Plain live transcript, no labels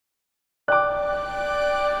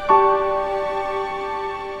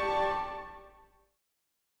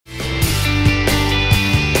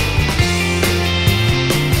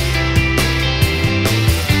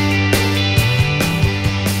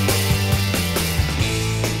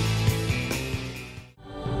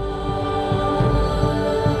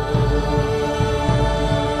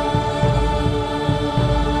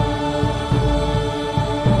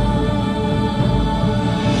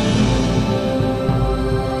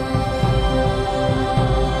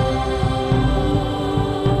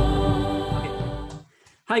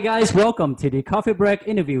Hi guys, welcome to the Coffee Break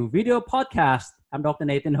Interview video podcast. I'm Dr.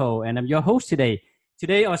 Nathan Ho and I'm your host today.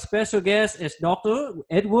 Today our special guest is Dr.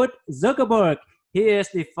 Edward Zuckerberg. He is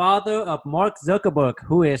the father of Mark Zuckerberg,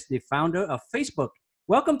 who is the founder of Facebook.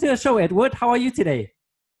 Welcome to the show, Edward. How are you today?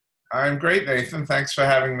 I'm great, Nathan. Thanks for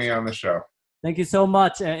having me on the show. Thank you so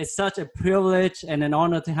much. It's such a privilege and an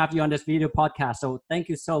honor to have you on this video podcast. So thank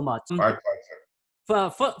you so much. My pleasure.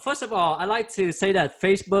 First of all, I like to say that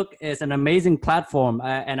Facebook is an amazing platform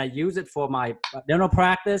and I use it for my dental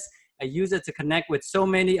practice. I use it to connect with so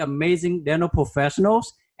many amazing dental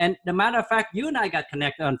professionals. And the matter of fact, you and I got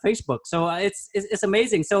connected on Facebook. So it's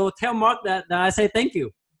amazing. So tell Mark that I say thank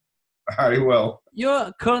you. I will.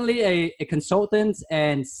 You're currently a consultant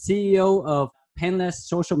and CEO of Painless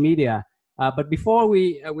Social Media. But before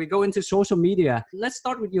we go into social media, let's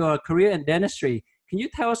start with your career in dentistry. Can you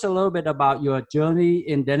tell us a little bit about your journey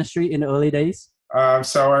in dentistry in the early days?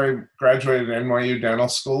 So I graduated NYU Dental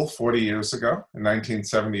School 40 years ago in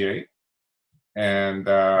 1978 and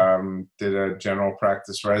did a general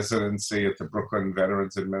practice residency at the Brooklyn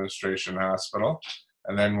Veterans Administration Hospital,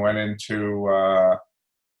 and then went into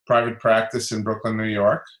private practice in Brooklyn, New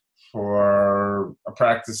York, for a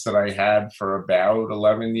practice that I had for about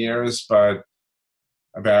 11 years, but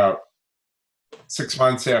about 6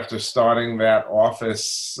 months after starting that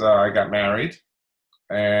office, I got married.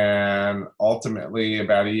 And ultimately,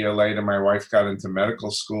 about a year later, my wife got into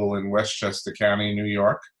medical school in Westchester County, New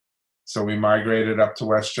York. So we migrated up to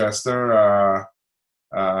Westchester,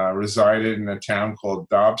 resided in a town called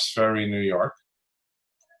Dobbs Ferry, New York.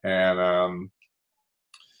 And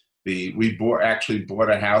we actually bought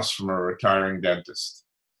a house from a retiring dentist.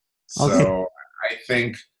 Okay. So I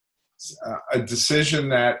think a decision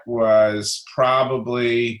that was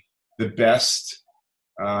probably the best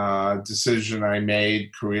decision I made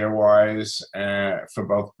career-wise for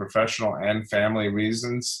both professional and family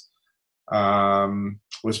reasons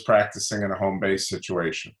was practicing in a home-based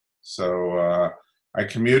situation. So I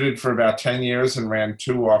commuted for about 10 years and ran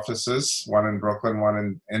 2 offices, one in Brooklyn,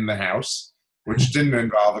 one in the house, which didn't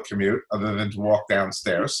involve a commute other than to walk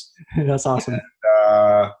downstairs. That's awesome.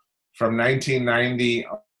 And, from 1990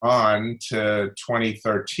 on to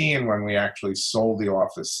 2013, when we actually sold the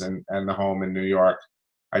office and the home in New York,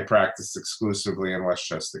 I practiced exclusively in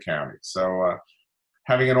Westchester County. So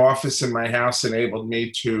having an office in my house enabled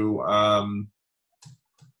me to,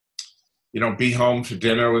 be home for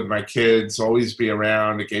dinner with my kids, always be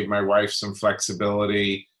around. It gave my wife some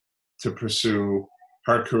flexibility to pursue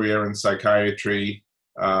her career in psychiatry,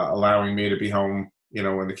 allowing me to be home,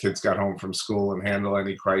 when the kids got home from school and handle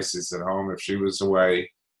any crisis at home if she was away.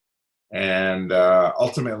 And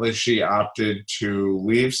ultimately, she opted to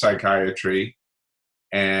leave psychiatry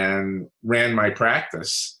and ran my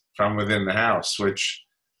practice from within the house, which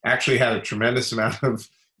actually had a tremendous amount of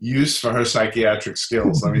use for her psychiatric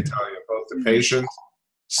skills. Let me tell you, both the patient,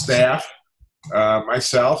 staff,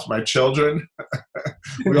 myself, my children,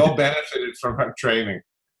 we all benefited from her training.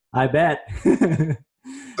 I bet.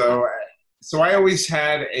 So I always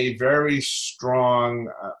had a very strong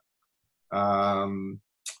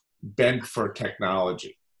bent for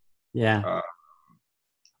technology. Yeah.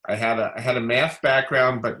 I had a math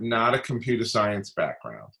background, but not a computer science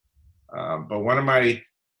background. But one of my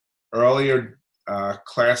earlier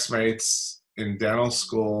classmates in dental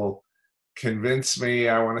school convinced me,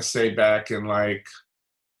 I want to say back in like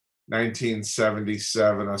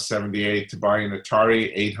 1977 or 78, to buy an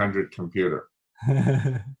Atari 800 computer.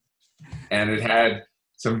 And it had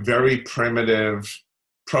some very primitive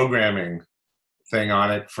programming thing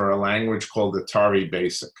on it for a language called Atari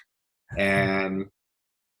Basic. And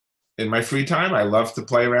in my free time, I love to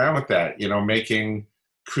play around with that,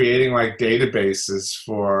 creating like databases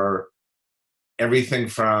for everything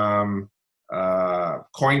from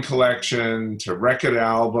coin collection to record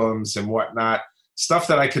albums and whatnot, stuff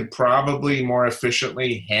that I could probably more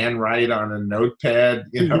efficiently handwrite on a notepad,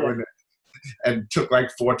 and took like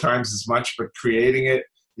 4 times as much, but creating it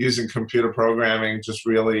using computer programming just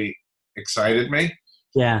really excited me.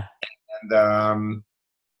 Yeah. And,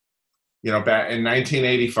 back in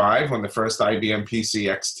 1985, when the first IBM PC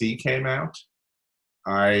XT came out,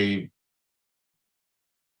 I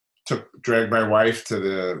dragged my wife to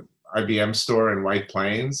the IBM store in White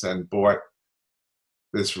Plains and bought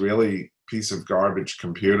this really piece of garbage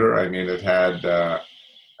computer. I mean, it had a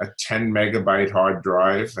 10 megabyte hard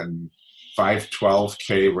drive and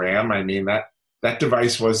 512K RAM. I mean, that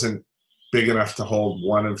device wasn't big enough to hold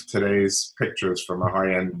one of today's pictures from a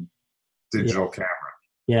high-end digital camera.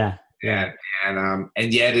 Yeah. And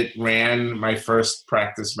yet it ran my first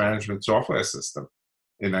practice management software system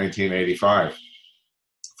in 1985.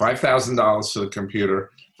 $5,000 for the computer,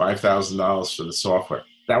 $5,000 for the software.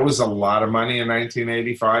 That was a lot of money in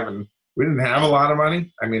 1985, and we didn't have a lot of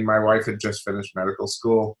money. I mean, my wife had just finished medical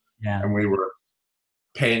school, Yeah. and we were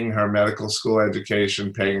paying her medical school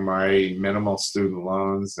education, paying my minimal student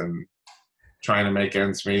loans, and trying to make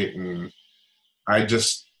ends meet. And I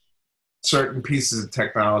just, certain pieces of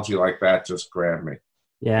technology like that just grabbed me.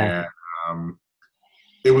 Yeah. And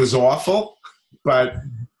it was awful, but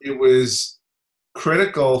it was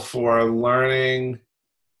critical for learning,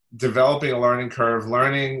 developing a learning curve,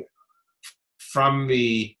 learning from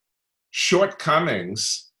the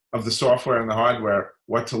shortcomings of the software and the hardware,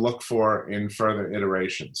 what to look for in further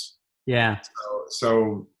iterations. Yeah.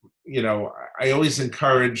 So you know, I always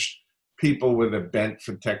encourage people with a bent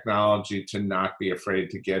for technology to not be afraid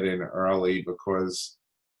to get in early, because,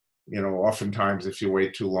 you know, oftentimes if you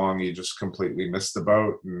wait too long, you just completely miss the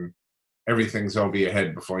boat and everything's over your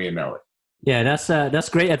head before you know it. Yeah, that's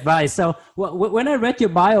great advice. So when I read your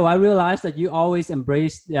bio, I realized that you always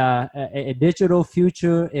embraced a digital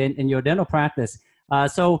future in your dental practice.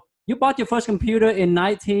 So you bought your first computer in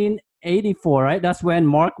 1984, right? That's when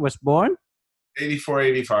Mark was born. 84,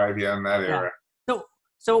 85, yeah, in that era.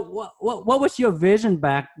 So what was your vision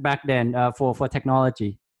back then for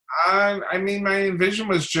technology? I mean, my vision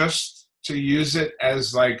was just to use it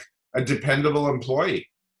as like a dependable employee.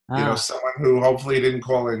 You know, someone who hopefully didn't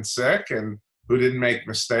call in sick and who didn't make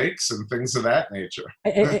mistakes and things of that nature.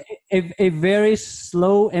 A very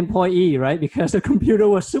slow employee, right? Because the computer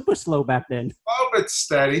was super slow back then. Oh, but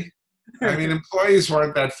steady. I mean, employees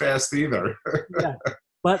weren't that fast either. Yeah,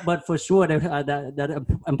 but for sure that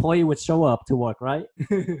employee would show up to work, right?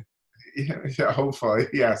 Yeah, hopefully,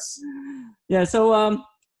 yes. Yeah. So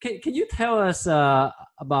can you tell us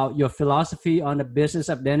about your philosophy on the business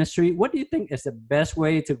of dentistry? What do you think is the best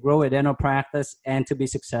way to grow a dental practice and to be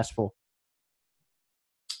successful?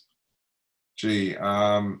 Gee,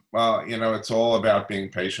 well, you know, it's all about being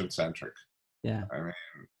patient-centric. Yeah. I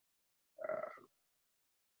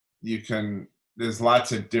mean, there's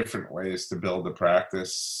lots of different ways to build a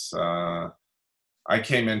practice. I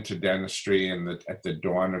came into dentistry at the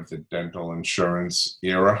dawn of the dental insurance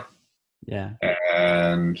era. Yeah.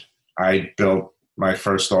 And I built my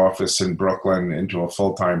first office in Brooklyn into a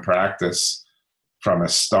full-time practice from a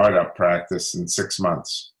startup practice in 6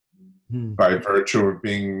 months, by virtue of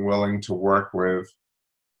being willing to work with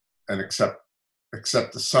and accept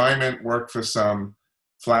assignment, work for some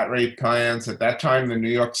flat rate plans. At that time, the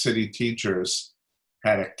New York City teachers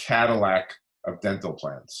had a Cadillac of dental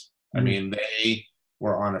plans. I mean, they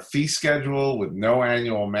were on a fee schedule with no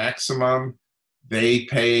annual maximum. They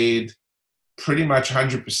paid pretty much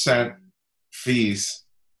 100% fees.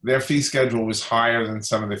 Their fee schedule was higher than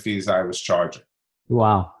some of the fees I was charging.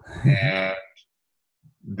 Wow. And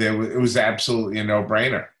it was absolutely a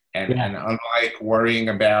no-brainer. And unlike worrying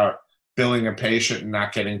about billing a patient and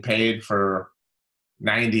not getting paid for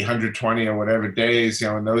 90, 120 or whatever days, you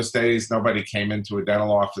know, in those days, nobody came into a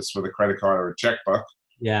dental office with a credit card or a checkbook.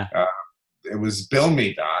 Yeah. It was bill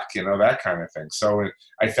me, doc, you know, that kind of thing. So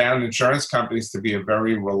I found insurance companies to be a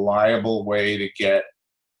very reliable way to get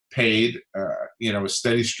paid, you know, a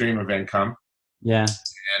steady stream of income. Yeah.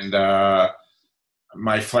 And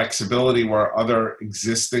my flexibility where other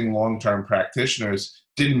existing long-term practitioners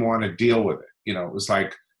didn't want to deal with it. You know, it was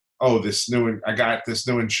like, oh, I got this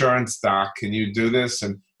new insurance, doc, can you do this?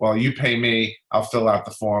 And, well, you pay me, I'll fill out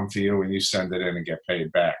the form for you and you send it in and get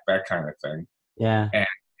paid back, that kind of thing. Yeah.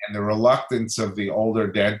 And the reluctance of the older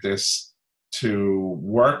dentists to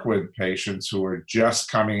work with patients who are just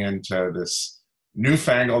coming into this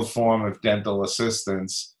newfangled form of dental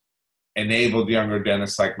assistance enabled younger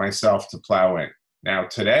dentists like myself to plow in. Now,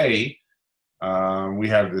 today, we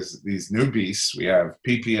have these new beasts. We have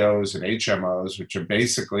PPOs and HMOs, which are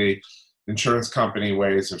basically insurance company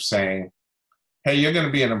ways of saying, hey, you're going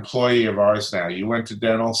to be an employee of ours now. You went to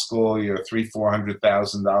dental school, you're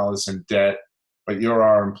 $300,000-$400,000 in debt, but you're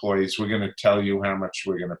our employees. We're going to tell you how much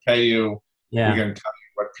we're going to pay you. Yeah. We're going to tell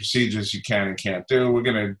you what procedures you can and can't do. We're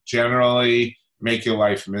going to generally make your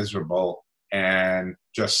life miserable and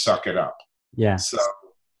just suck it up. Yeah. So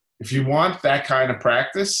if you want that kind of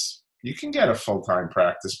practice, you can get a full-time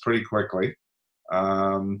practice pretty quickly.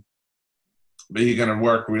 But you're going to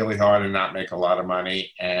work really hard and not make a lot of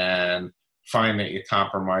money and find that you're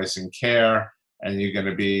compromising care, and you're going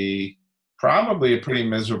to be probably a pretty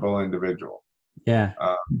miserable individual. Yeah.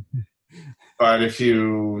 But if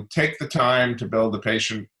you take the time to build a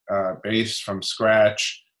patient base from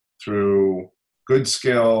scratch through good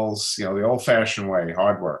skills, you know, the old-fashioned way,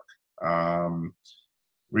 hard work,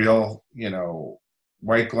 real, you know,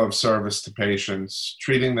 white glove service to patients,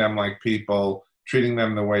 treating them like people, treating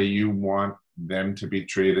them the way you want them to be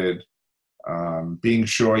treated, being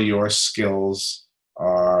sure your skills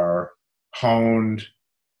are honed,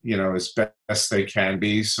 as best they can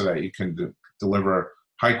be so that you can deliver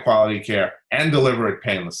high quality care and deliver it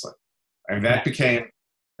painlessly. And that became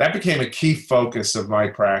a key focus of my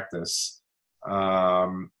practice.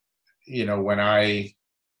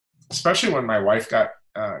 Especially when my wife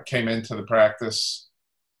came into the practice.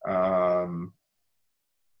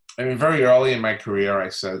 Very early in my career,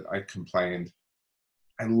 I complained,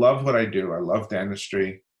 I love what I do. I love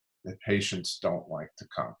dentistry. The patients don't like to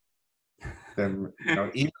come. Then,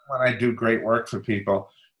 even when I do great work for people,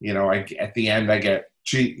 at the end I get,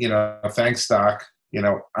 gee, thanks, doc.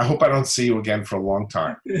 I hope I don't see you again for a long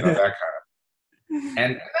time. That kind of.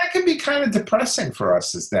 And that can be kind of depressing for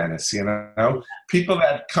us as dentists. People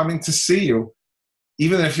that coming to see you,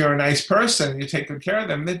 even if you're a nice person, you take good care of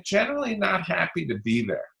them, they're generally not happy to be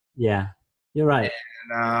there. Yeah, you're right.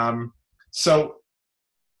 And so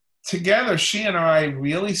together, she and I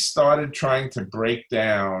really started trying to break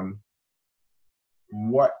down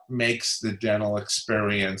what makes the dental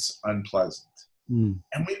experience unpleasant. And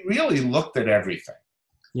we really looked at everything.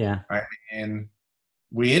 Yeah. And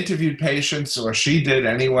we interviewed patients, or she did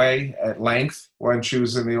anyway, at length when she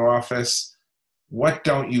was in the office. What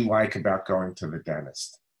don't you like about going to the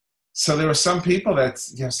dentist? So there were some people that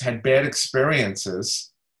just had bad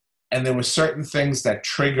experiences, and there were certain things that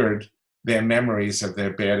triggered their memories of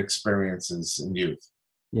their bad experiences in youth.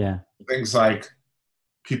 Yeah. Things like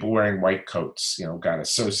people wearing white coats, got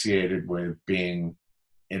associated with being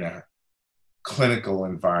in a clinical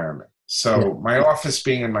environment. So my office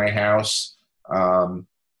being in my house,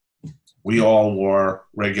 we all wore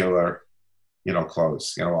regular,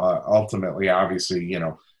 clothes. Ultimately, obviously,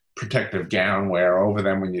 protective gown wear over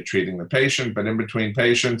them when you're treating the patient, but in between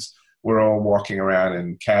patients, we're all walking around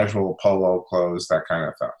in casual polo clothes, that kind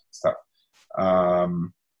of stuff.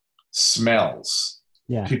 Smells.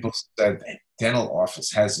 Yeah. People said the dental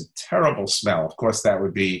office has a terrible smell. Of course, that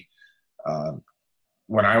would be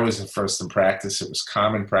when I was first in practice, it was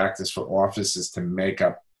common practice for offices to make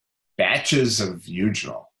up batches of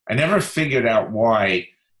eugenol. I never figured out why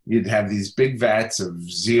you'd have these big vats of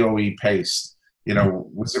ZOE paste.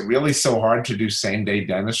 Was it really so hard to do same-day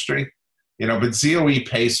dentistry? But ZOE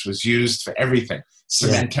paste was used for everything.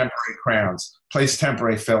 Cement temporary crowns, place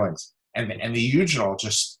temporary fillings. And the eugenol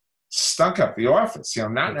just stunk up the office.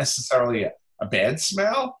 Not necessarily a bad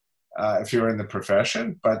smell if you're in the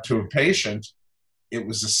profession, but to a patient, it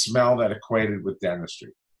was a smell that equated with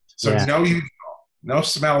dentistry. So no eugenol, no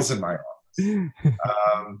smells in my office.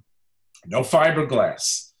 No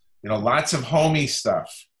fiberglass, lots of homey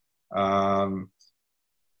stuff. My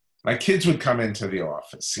kids would come into the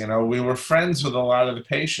office. We were friends with a lot of the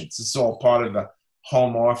patients. It's all part of the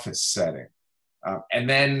home office setting. And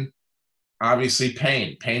then obviously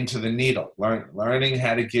pain to the needle, learning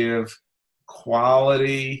how to give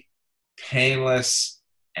quality, painless,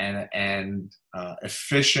 and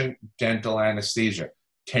efficient dental anesthesia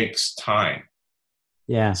takes time.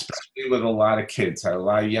 Yeah. Especially with a lot of kids. I had a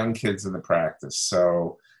lot of young kids in the practice.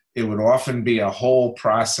 So it would often be a whole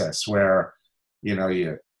process where,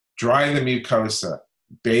 you dry the mucosa,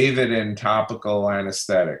 bathe it in topical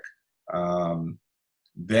anesthetic.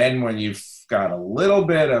 Then when you've got a little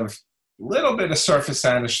bit of surface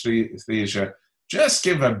anesthesia, just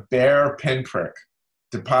give a bare pinprick,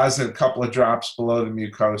 deposit a couple of drops below the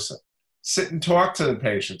mucosa, sit and talk to the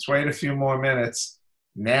patients, wait a few more minutes.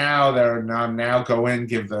 Now go in,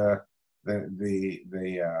 give the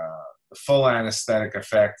full anesthetic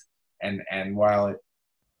effect, and while it,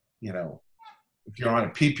 if you're on a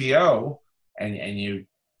PPO and you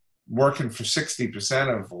working for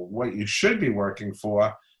 60% of what you should be working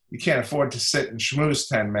for, you can't afford to sit and schmooze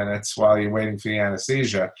 10 minutes while you're waiting for the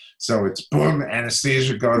anesthesia. So it's boom,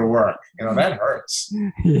 anesthesia, go to work. That hurts.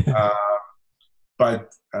 Yeah.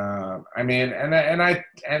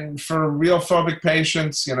 And for real phobic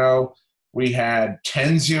patients, we had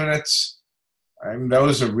TENS units.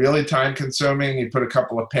 Those are really time consuming. You put you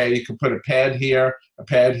can put a pad here,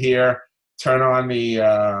 turn on the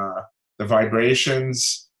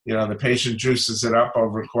vibrations. The patient juices it up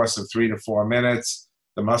over a course of 3 to 4 minutes.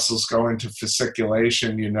 The muscles go into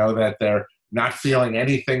fasciculation. That they're not feeling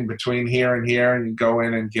anything between here and here, and you go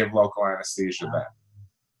in and give local anesthesia then.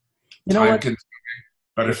 Time consuming,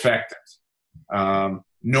 but effective.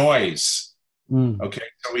 Noise. Okay,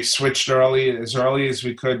 so we switched as early as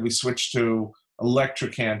we could. We switched to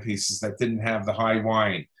electric handpieces that didn't have the high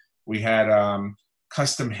whine. We had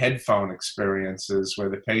custom headphone experiences where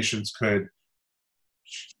the patients could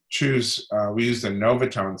choose. We used a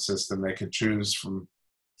Novatone system. They could choose from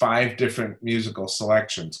 5 different musical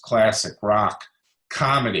selections: classic, rock,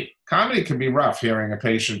 comedy. Comedy can be rough, hearing a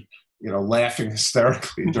patient, laughing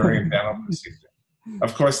hysterically during a dental procedure.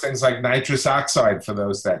 Of course, things like nitrous oxide for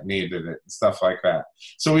those that needed it and stuff like that.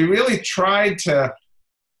 So we really tried to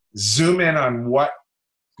zoom in on what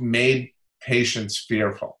made patients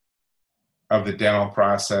fearful of the dental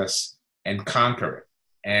process and conquer it.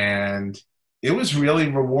 And it was really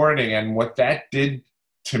rewarding. And what that did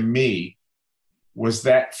to me was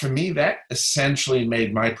that, for me, that essentially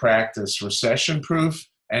made my practice recession-proof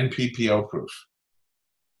and PPO-proof.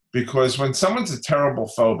 Because when someone's a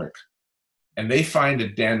terrible phobic and they find a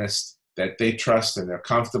dentist that they trust and they're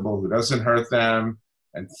comfortable, who doesn't hurt them,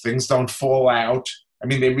 and things don't fall out, I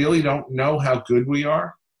mean, they really don't know how good we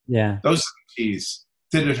are. Yeah. Those are the keys.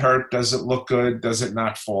 Did it hurt? Does it look good? Does it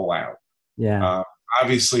not fall out? Yeah.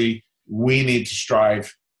 Obviously, we need to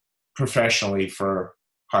strive professionally for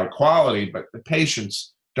high quality, but the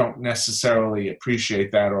patients don't necessarily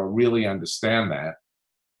appreciate that or really understand that.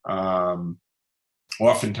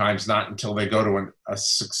 Oftentimes not until they go to a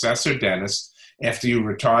successor dentist after you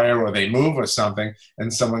retire or they move or something,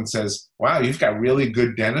 and someone says, wow, you've got really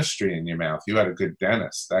good dentistry in your mouth. You had a good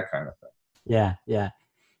dentist, that kind of thing. Yeah, yeah.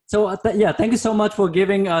 So thank you so much for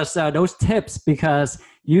giving us those tips, because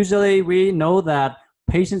usually we know that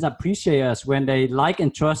patients appreciate us when they like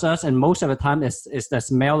and trust us, and most of the time it's the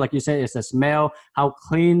smell, like you said, it's the smell, how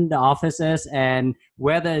clean the office is, and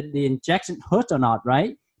whether the injection hurts or not,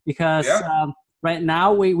 right? Because right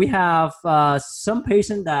now we have some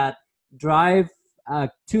patients that drive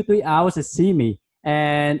 2-3 hours to see me,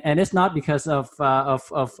 and it's not because of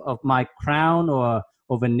my crown or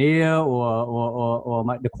veneer or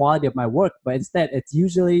the quality of my work, but instead it's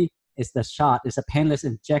usually the shot, it's a painless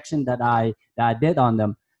injection that I did on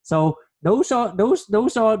them. So those are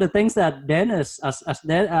the things that dentists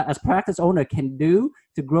as practice owner can do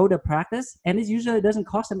to grow their practice, and it usually doesn't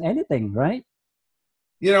cost them anything, right?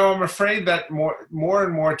 I'm afraid that more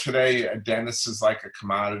and more today, a dentist is like a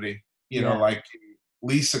commodity. Like you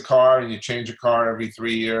lease a car and you change a car every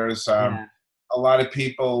 3 years. A lot of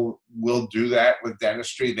people will do that with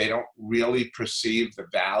dentistry. They don't really perceive the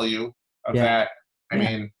value of that. I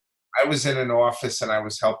mean, I was in an office and I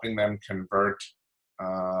was helping them convert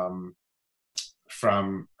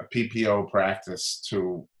from a PPO practice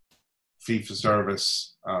to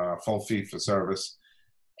fee-for-service, full fee-for-service.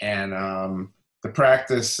 And the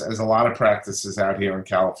practice, as a lot of practices out here in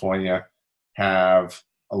California, have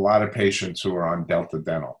a lot of patients who are on Delta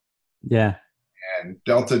Dental. Yeah. And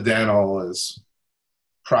Delta Dental is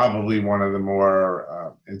probably one of the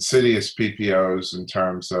more insidious PPOs in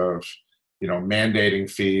terms of, mandating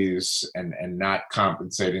fees and not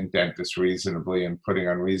compensating dentists reasonably and putting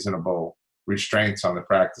unreasonable restraints on the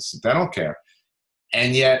practice of dental care.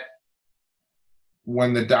 And yet,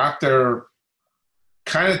 when the doctor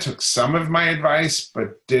kind of took some of my advice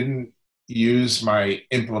but didn't use my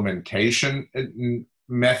implementation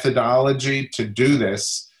methodology to do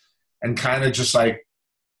this, and kind of just like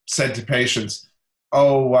said to patients,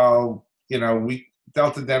 oh, well,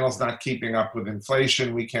 Delta Dental's not keeping up with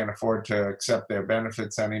inflation. We can't afford to accept their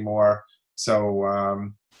benefits anymore.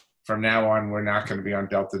 So from now on, we're not going to be on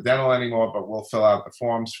Delta Dental anymore, but we'll fill out the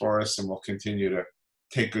forms for us and we'll continue to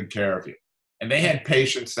take good care of you. And they had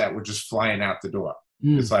patients that were just flying out the door.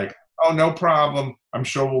 It's like, oh, no problem. I'm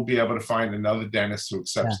sure we'll be able to find another dentist who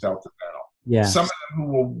accepts Delta Dental. Yeah. Some of them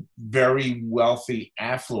who were very wealthy,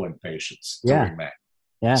 affluent patients doing that.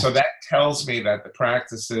 Yeah. So that tells me that the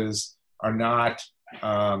practices are not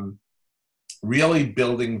really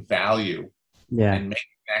building value and making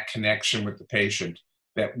that connection with the patient,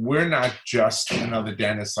 that we're not just another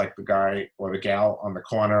dentist like the guy or the gal on the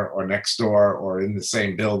corner or next door or in the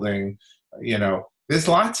same building. There's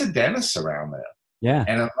lots of dentists around there. Yeah.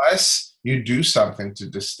 And unless you do something to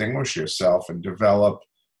distinguish yourself and develop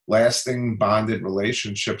lasting bonded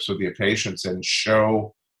relationships with your patients and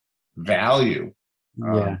show value,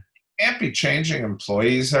 you can't be changing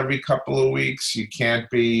employees every couple of weeks. You can't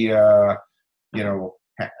be,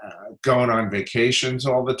 going on vacations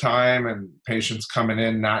all the time and patients coming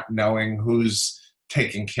in not knowing who's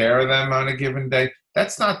taking care of them on a given day.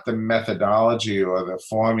 That's not the methodology or the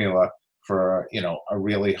formula for, a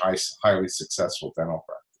really highly successful dental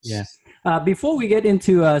practice. Yeah. Before we get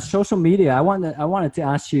into social media, I wanted to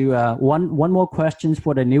ask you one more question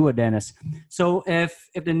for the newer dentists. So if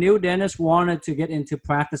the new dentist wanted to get into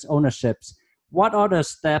practice ownerships, what are the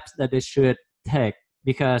steps that they should take?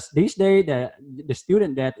 Because these days the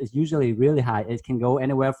student debt is usually really high. It can go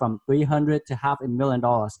anywhere from $300,000 to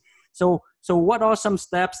 $500,000. So what are some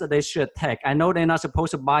steps that they should take? I know they're not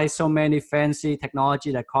supposed to buy so many fancy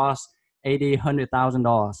technology that costs 80,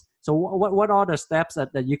 $100,000. So what are the steps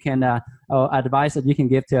that you can or advice that you can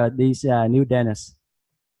give to these new dentists?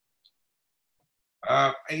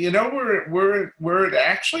 We're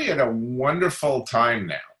actually at a wonderful time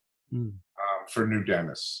now Mm. for new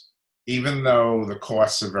dentists, even though the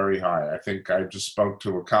costs are very high. I think I just spoke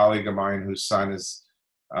to a colleague of mine whose son is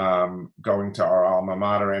going to our alma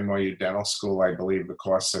mater, NYU Dental School. I believe the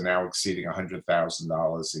costs are now exceeding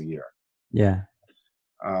 $100,000 a year. Yeah.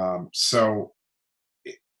 So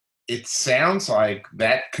it sounds like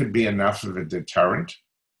that could be enough of a deterrent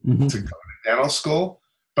Mm-hmm. to go to dental school.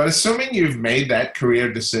 But assuming you've made that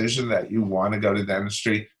career decision that you want to go to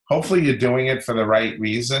dentistry, hopefully you're doing it for the right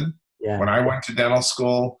reason. Yeah. When I went to dental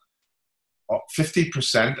school,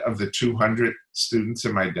 50% of the 200 students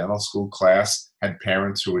in my dental school class had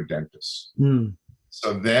parents who were dentists. Mm.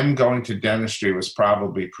 So them going to dentistry was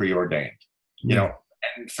probably preordained. You know,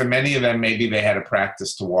 and for many of them, maybe they had a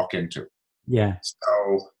practice to walk into. Yeah.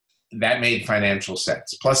 So that made financial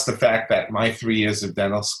sense. Plus the fact that my 3 years of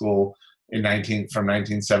dental school from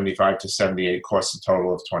 1975 to 78 cost a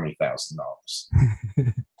total of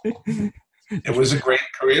 $20,000. It was a great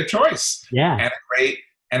career choice. Yeah.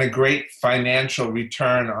 And a great financial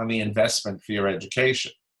return on the investment for your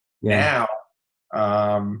education. Yeah.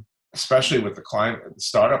 Now, especially with the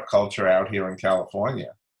startup culture out here in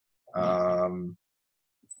California, I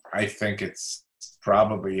think it's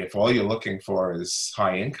probably, if all you're looking for is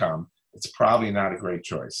high income, it's probably not a great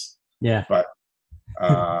choice. Yeah. But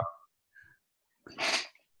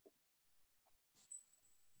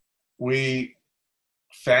we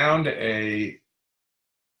found a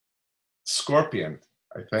scorpion,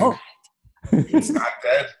 I think. Oh. It's not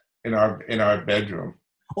dead in our bedroom.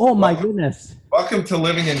 Oh my goodness. Welcome to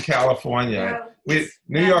living in California.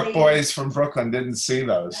 New York boys from Brooklyn didn't see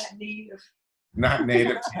those. Not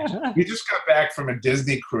native. We just got back from a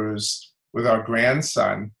Disney cruise with our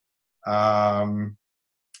grandson.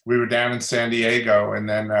 We were down in San Diego and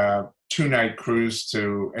then a 2-night cruise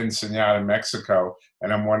to Ensenada, Mexico.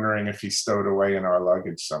 And I'm wondering if he stowed away in our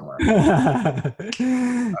luggage somewhere.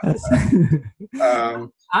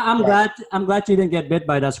 I'm glad you didn't get bit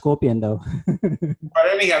by that scorpion though. But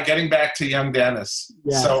anyhow, getting back to young dentists.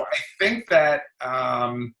 Yeah. So I think that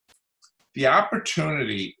the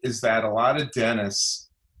opportunity is that a lot of dentists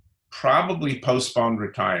probably postponed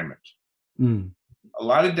retirement. Mm. A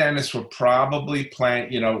lot of dentists were probably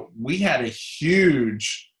planning, we had a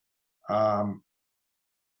huge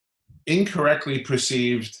incorrectly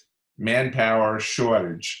perceived manpower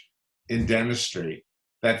shortage in dentistry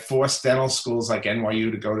that forced dental schools like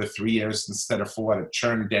NYU to go to 3 years instead of 4 to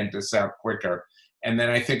churn dentists out quicker. And then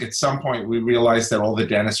I think at some point we realized that all the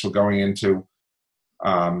dentists were going into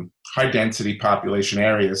high density population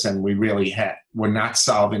areas, and we really were not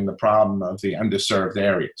solving the problem of the underserved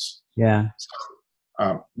areas. Yeah.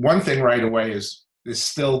 So, one thing right away is there's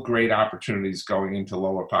still great opportunities going into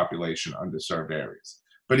lower population underserved areas.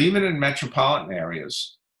 But even in metropolitan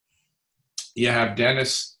areas, you have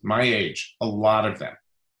dentists my age, a lot of them,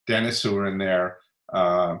 dentists who are in their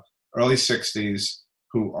early 60s,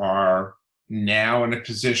 who are now in a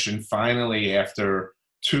position finally after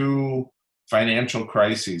 2 financial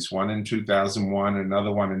crises, one in 2001,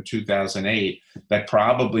 another one in 2008, that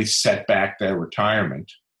probably set back their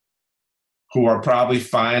retirement, who are probably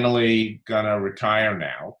finally going to retire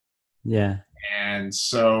now. Yeah. And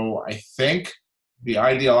so I think the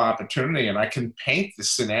ideal opportunity, and I can paint the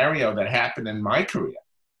scenario that happened in my career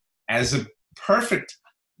as a perfect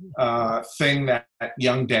thing that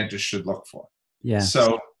young dentists should look for. Yeah.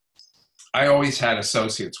 So I always had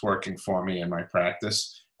associates working for me in my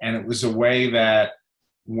practice, and it was a way that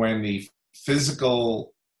when the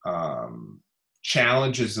physical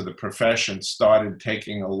challenges of the profession started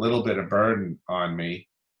taking a little bit of burden on me,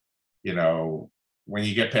 when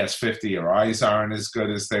you get past 50, your eyes aren't as good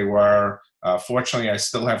as they were. Fortunately, I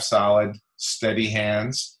still have solid, steady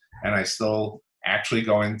hands, and I still actually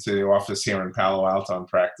go into the office here in Palo Alto and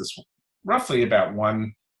practice roughly about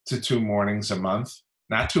 1 to 2 mornings a month.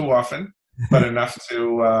 Not too often, but enough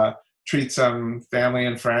to treat some family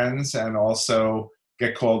and friends, and also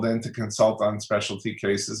get called in to consult on specialty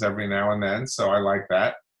cases every now and then. So I like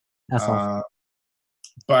that. That's awesome.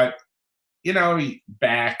 But,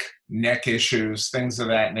 back, neck issues, things of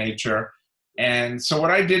that nature. And so what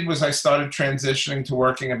I did was I started transitioning to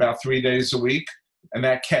working about 3 days a week, and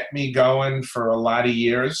that kept me going for a lot of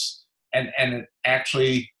years. And it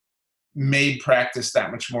actually made practice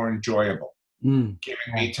that much more enjoyable.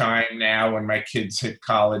 Giving me time now when my kids hit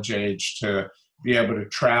college age to be able to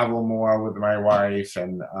travel more with my wife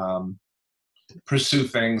and pursue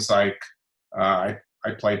things like I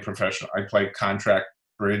play contract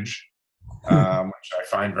bridge which I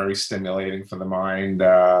find very stimulating for the mind.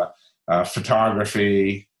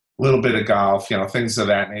 Photography, a little bit of golf, things of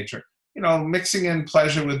that nature. Mixing in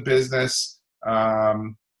pleasure with business,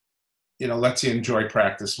 lets you enjoy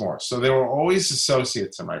practice more. So there were always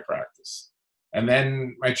associates in my practice. And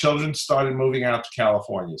then my children started moving out to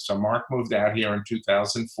California. So Mark moved out here in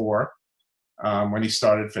 2004 when he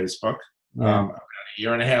started Facebook. Yeah. About a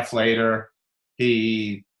year and a half later,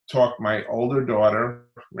 he talked my older daughter,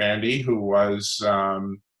 Randy, who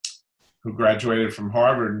graduated from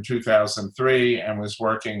Harvard in 2003 and was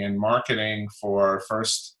working in marketing for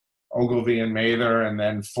first Ogilvy and Mather and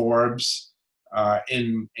then Forbes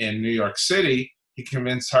in New York City. He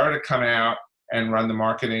convinced her to come out and run the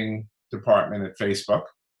marketing department at Facebook.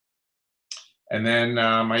 And then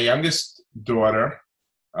my youngest daughter,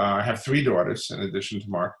 I have three daughters in addition to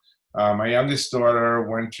Mark. My youngest daughter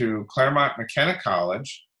went to Claremont McKenna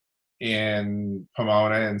College in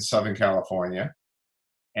Pomona in Southern California.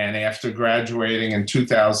 And after graduating in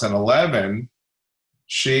 2011,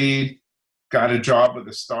 she got a job with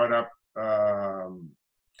a startup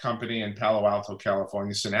company in Palo Alto,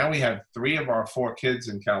 California. So now we have three of our four kids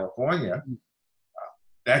in California.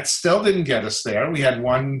 That still didn't get us there. We had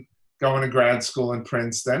one going to grad school in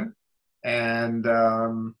Princeton. And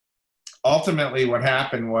ultimately what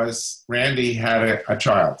happened was Randy had a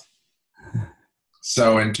child.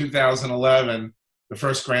 So in 2011, the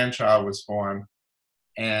first grandchild was born.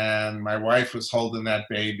 And my wife was holding that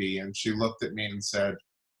baby, and she looked at me and said,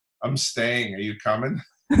 "I'm staying. Are you coming?"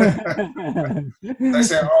 I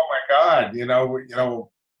said, "Oh my God,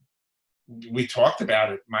 we talked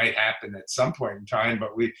about it might happen at some point in time,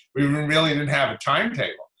 but we really didn't have a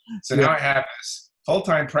timetable. So now I have this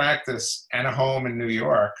full-time practice and a home in New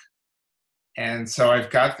York, and so I've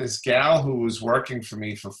got this gal who was working for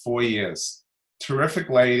me for 4 years. Terrific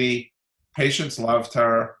lady. Patients loved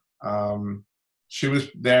her. She was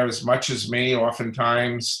there as much as me.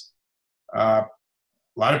 Oftentimes, a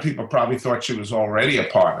lot of people probably thought she was already a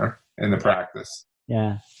partner in the practice.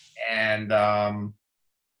 Yeah. And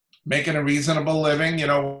making a reasonable living,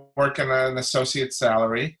 working an associate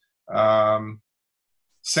salary.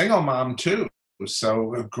 Single mom too.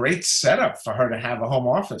 So a great setup for her to have a home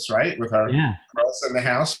office, right? With her girls in the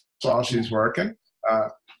house while she's working.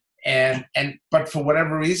 But for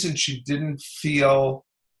whatever reason, she didn't feel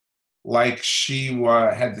like she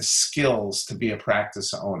had the skills to be a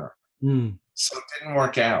practice owner. So it didn't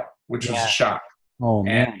work out, which was a shock. Oh,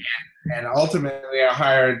 man. And ultimately, I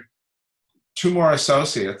hired two more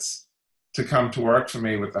associates to come to work for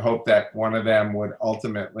me with the hope that one of them would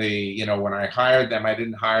ultimately, when I hired them, I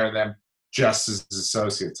didn't hire them just as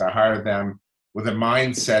associates. I hired them with a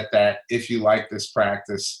mindset that if you like this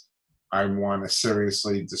practice, I want to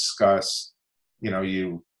seriously discuss,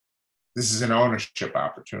 this is an ownership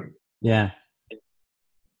opportunity. Yeah.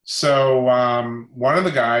 So one of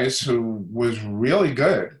the guys who was really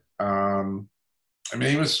good,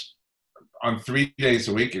 he was on 3 days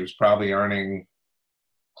a week, he was probably earning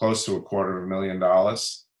close to $250,000. Wow.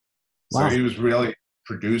 So he was really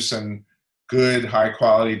producing good, high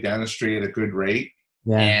quality dentistry at a good rate.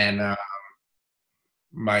 Yeah. And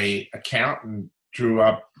my accountant drew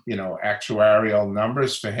up, actuarial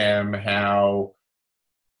numbers for him, how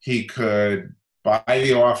he could buy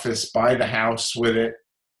the office, buy the house with it,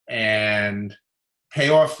 and pay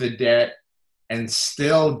off the debt and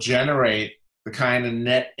still generate the kind of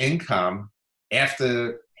net income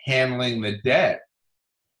after handling the debt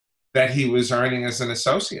that he was earning as an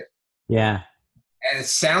associate. Yeah. And it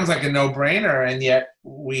sounds like a no-brainer, and yet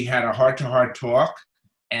we had a heart-to-heart talk,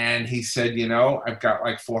 and he said, I've got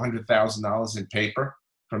like $400,000 in paper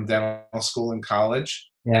from dental school and college,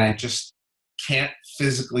 and I just can't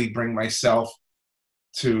physically bring myself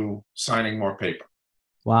to signing more paper.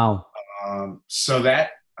 Wow. So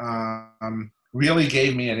that really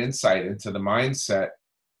gave me an insight into the mindset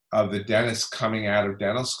of the dentists coming out of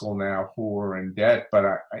dental school now who are in debt. But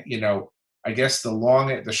I guess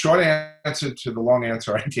the short answer to the long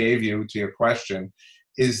answer I gave you to your question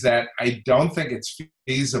is that I don't think it's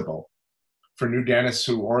feasible for new dentists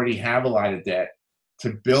who already have a lot of debt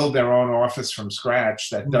to build their own office from scratch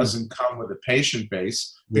that doesn't come with a patient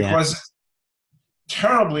base, because it's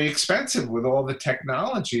terribly expensive with all the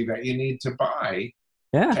technology that you need to buy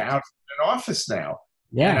to outfit an office now.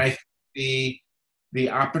 And I think the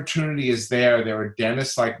opportunity is there. There are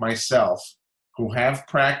dentists like myself who have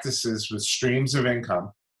practices with streams of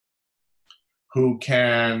income, who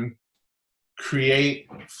can create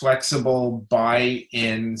flexible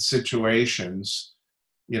buy-in situations,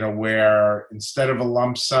 where instead of a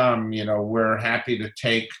lump sum, we're happy to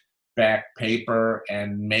take back paper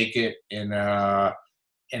and make it in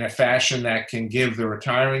in a fashion that can give the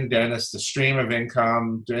retiring dentist a stream of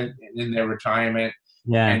income in their retirement,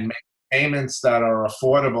 Yeah. and make payments that are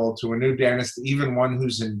affordable to a new dentist, even one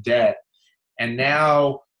who's in debt. And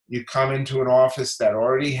now you come into an office that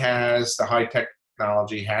already has the high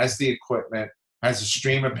technology, has the equipment, has a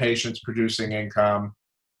stream of patients producing income.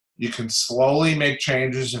 You can slowly make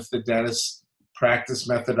changes if the dentist's practice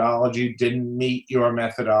methodology didn't meet your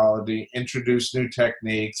methodology, introduce new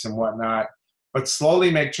techniques and whatnot, but slowly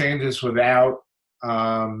make changes without,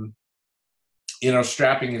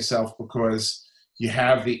 strapping yourself, because you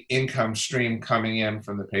have the income stream coming in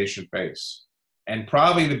from the patient base. And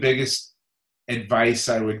probably the biggest advice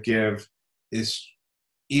I would give is,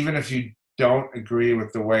 even if you don't agree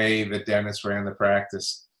with the way the dentist ran the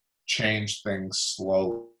practice, change things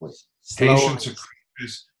slowly.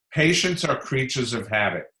 Patients are creatures of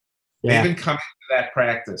habit. Yeah. They've been coming to that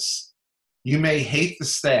practice. You may hate the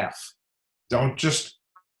staff. Don't just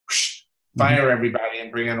fire everybody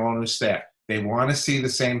and bring in all new staff. They want to see the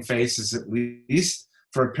same faces, at least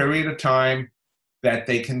for a period of time, that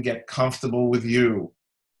they can get comfortable with you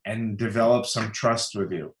and develop some trust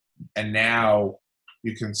with you. And now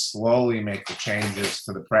you can slowly make the changes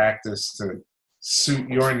to the practice to suit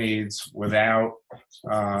your needs without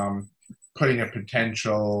putting a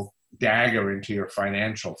potential dagger into your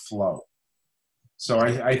financial flow. So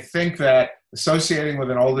I think that associating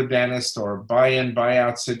with an older dentist or a buy-in,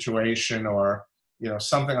 buy-out situation, or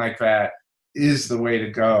something like that, is the way to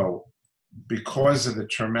go, because of the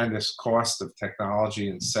tremendous cost of technology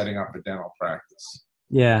in setting up a dental practice.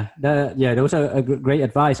 Yeah, those are great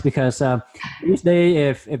advice, because these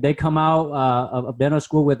days, if they come out of dental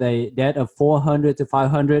school with a debt of $400,000 to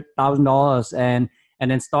 $500,000, and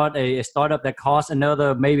then start a startup that costs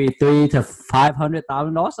another maybe $300,000 to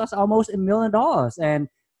 $500,000, that's almost $1 million. And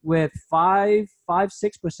with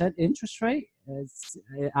 6% interest rate,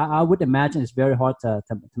 I would imagine it's very hard to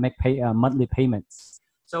make monthly payments.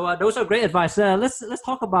 So those are great advice. Let's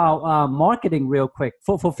talk about marketing real quick.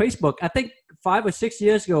 For Facebook, I think 5 or 6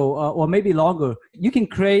 years ago, or maybe longer, you can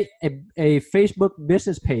create a Facebook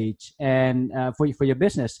business page and for your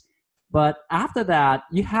business. But after that,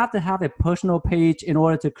 you have to have a personal page in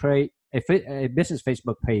order to create a business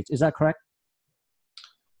Facebook page. Is that correct?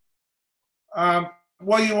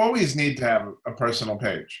 Well, you always need to have a personal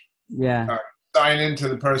page. Yeah. Sign into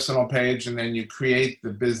the personal page, and then you create the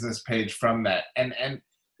business page from that. And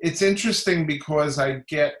it's interesting, because I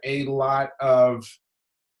get a lot of,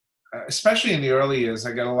 especially in the early years,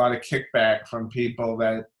 I get a lot of kickback from people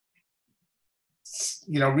that,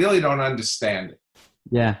 really don't understand it.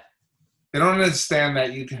 Yeah. They don't understand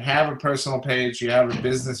that you can have a personal page, you have a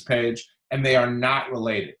business page, and they are not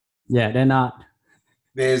related. Yeah, they're not.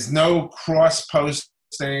 There's no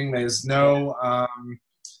cross-posting. There's no,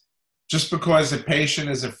 just because a patient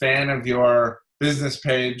is a fan of your business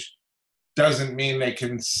page doesn't mean they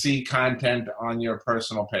can see content on your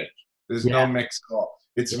personal page. There's no mix at all.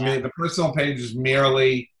 The personal page is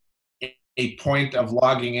merely a point of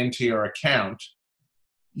logging into your account.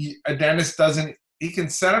 A dentist he can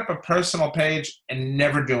set up a personal page and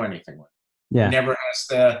never do anything with it. Yeah.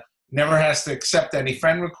 Never has to accept any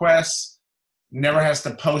friend requests, never has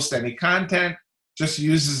to post any content, just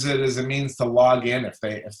uses it as a means to log in if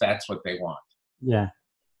that's what they want. Yeah.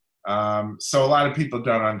 So a lot of people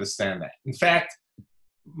don't understand that. In fact,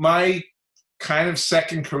 my kind of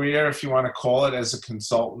second career, if you want to call it, as a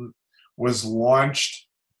consultant, was launched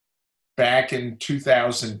back in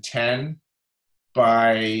 2010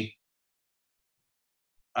 by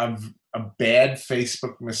a bad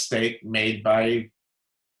Facebook mistake made by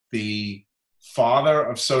the father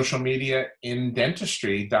of social media in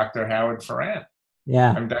dentistry, Dr. Howard Ferran.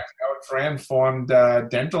 Yeah. And Dr. Howard Ferran formed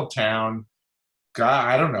Dental Town. God,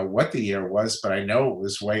 I don't know what the year was, but I know it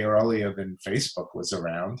was way earlier than Facebook was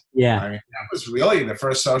around. Yeah. I mean, that was really the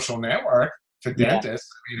first social network for dentists.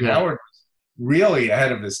 I mean, Yeah. Howard was really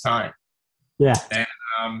ahead of his time. Yeah. And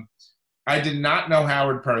I did not know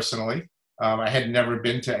Howard personally. I had never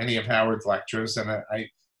been to any of Howard's lectures. And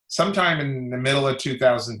sometime in the middle of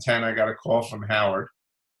 2010, I got a call from Howard.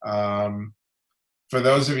 For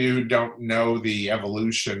those of you who don't know the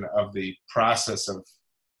evolution of the process of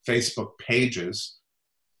Facebook pages,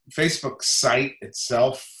 Facebook's site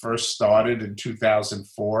itself first started in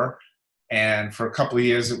 2004. And for a couple of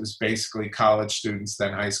years, it was basically college students,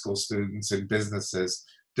 then high school students, and businesses.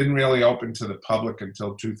 Didn't really open to the public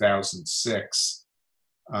until 2006.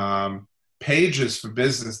 Pages for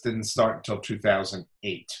business didn't start until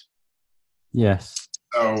 2008. Yes.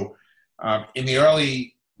 So in the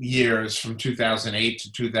early years, from 2008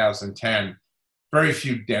 to 2010, very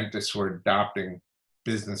few dentists were adopting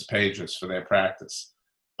business pages for their practice.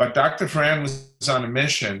 But Dr. Fran was on a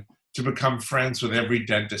mission to become friends with every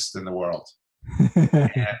dentist in the world.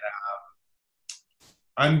 And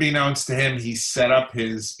unbeknownst to him, he set up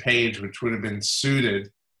his page, which would have been suited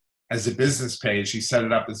as a business page. He set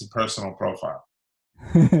it up as a personal profile.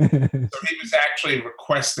 So he was actually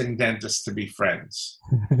requesting dentists to be friends.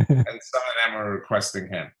 And some of them were requesting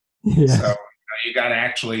him. Yeah. So you got to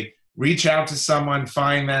actually reach out to someone,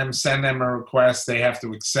 find them, send them a request. They have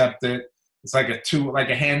to accept it. It's like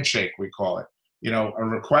a handshake, we call it. A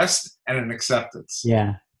request and an acceptance.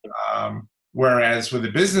 Yeah. Whereas with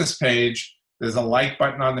a business page, there's a like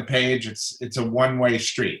button on the page. It's a one-way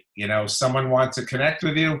street. Someone wants to connect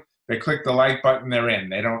with you, they click the like button, they're in.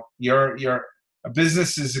 They don't. A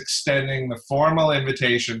business is extending the formal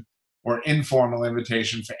invitation or informal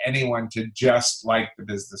invitation for anyone to just like the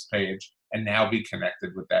business page and now be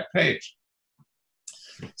connected with that page.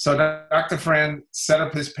 So Dr. Fran set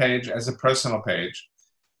up his page as a personal page,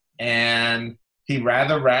 and he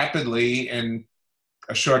rather rapidly, in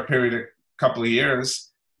a short period of couple of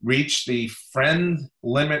years, reached the friend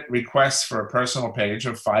limit requests for a personal page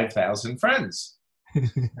of 5,000 friends.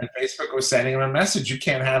 And Facebook was sending him a message, you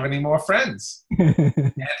can't have any more friends.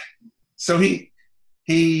 So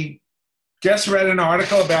he just read an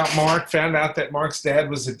article about Mark, found out that Mark's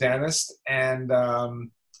dad was a dentist, and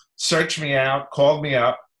searched me out, called me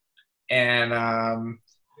up, and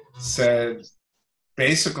said,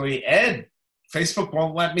 basically, Ed, Facebook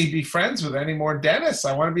won't let me be friends with any more dentists.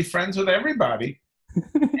 I want to be friends with everybody.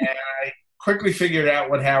 And I quickly figured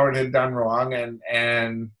out what Howard had done wrong,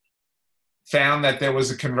 and found that there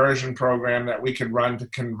was a conversion program that we could run to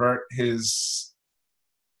convert his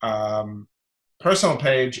personal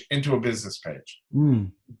page into a business page.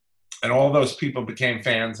 And all those people became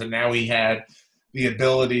fans, and now he had the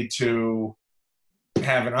ability to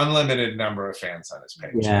have an unlimited number of fans on his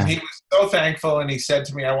page. Yeah. And he was so thankful, and he said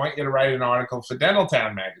to me, I want you to write an article for Dental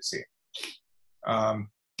Town magazine.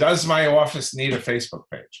 Does my office need a Facebook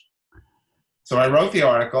page? So I wrote the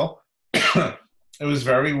article. It was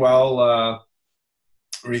very well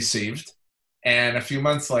received. And a few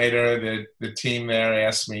months later, the team there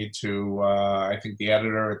asked me to, I think the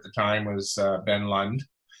editor at the time was Ben Lund,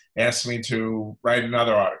 asked me to write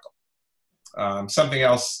another article, something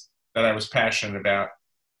else that I was passionate about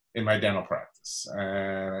in my dental practice.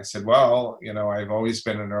 And I said, well, I've always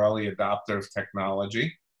been an early adopter of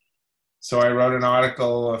technology. So I wrote an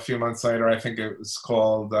article a few months later. I think it was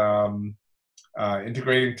called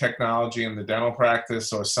Integrating Technology in the Dental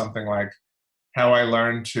Practice, or something like How I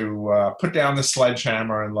Learned to Put Down the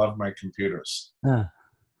Sledgehammer and Love My Computers.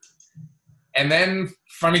 And then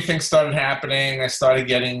funny things started happening. I started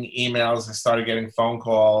getting emails. I started getting phone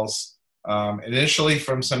calls, initially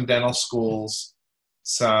from some dental schools,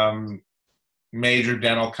 some major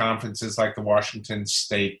dental conferences like the Washington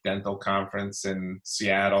State Dental Conference in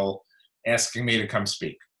Seattle, asking me to come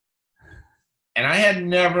speak. And I had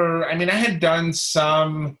I had done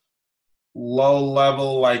some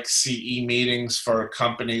low-level like CE meetings for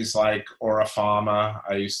companies like Aura Pharma.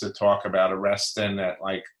 I used to talk about Arrestin at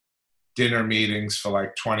like dinner meetings for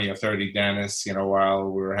like 20 or 30 dentists, while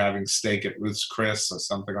we were having steak at Ruth's Chris or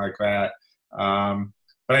something like that.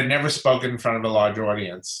 But I'd never spoken in front of a large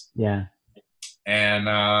audience. Yeah. And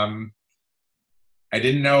I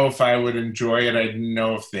didn't know if I would enjoy it. I didn't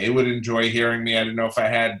know if they would enjoy hearing me. I didn't know if I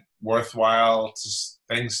had worthwhile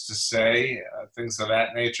things to say, things of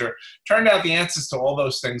that nature. Turned out the answers to all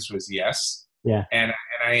those things was yes. Yeah. And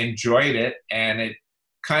I enjoyed it. And it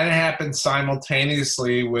kind of happened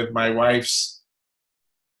simultaneously with my wife's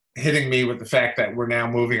hitting me with the fact that we're now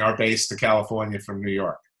moving our base to California from New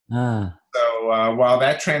York. So while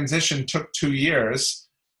that transition took 2 years,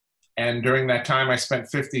 and during that time I spent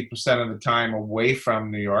 50% of the time away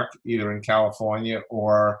from New York, either in California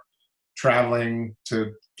or traveling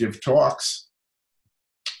to give talks,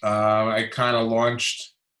 I kind of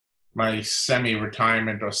launched my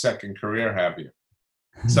semi-retirement or second career, have you.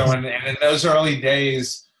 So in those early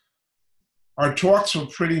days, our talks were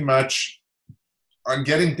pretty much on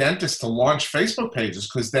getting dentists to launch Facebook pages,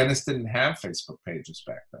 because dentists didn't have Facebook pages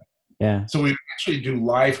back then. Yeah. So we actually do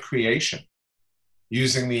live creation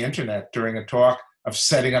using the internet during a talk of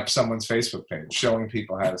setting up someone's Facebook page, showing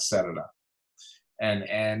people how to set it up. And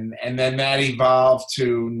then that evolved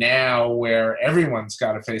to now where everyone's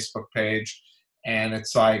got a Facebook page, and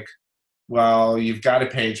it's like, well, you've got a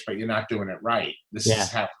page, but you're not doing it right. This is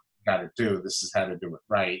how you got to do. This is how to do it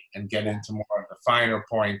right, and get into more of the finer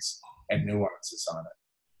points and nuances on it.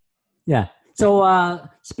 Yeah. So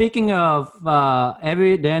speaking of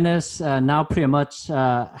every dentist now pretty much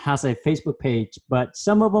has a Facebook page, but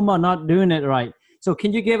some of them are not doing it right. So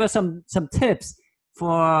can you give us some tips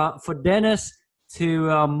for dentists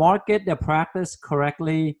to market their practice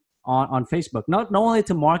correctly on Facebook? Not only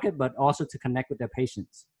to market, but also to connect with their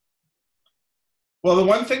patients. Well, the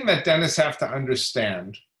one thing that dentists have to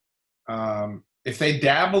understand, if they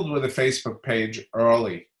dabbled with a Facebook page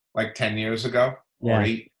early, like 10 years ago, or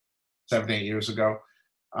 7, 8 years ago,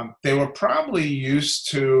 they were probably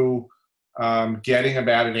used to getting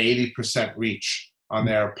about an 80% reach on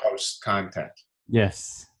their post content.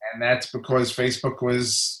 Yes. And that's because Facebook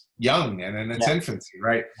was young and in its infancy,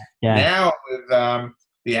 right? Yeah. Now, with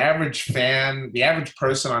the average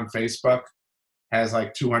person on Facebook has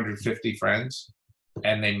like 250 friends,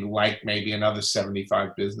 and they like maybe another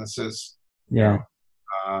 75 businesses. Yeah.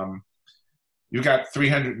 You got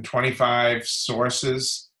 325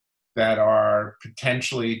 sources that are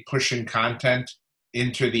potentially pushing content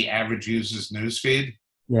into the average user's newsfeed.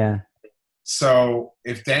 Yeah. So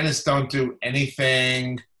if dentists don't do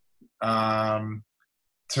anything to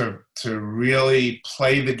really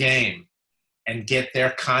play the game and get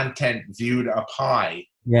their content viewed up high,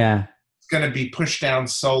 it's going to be pushed down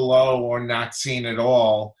so low or not seen at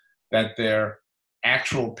all that their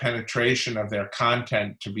actual penetration of their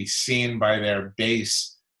content to be seen by their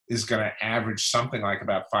base is going to average something like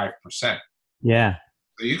about 5%. Yeah.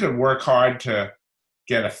 So you could work hard to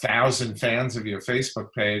get 1,000 fans of your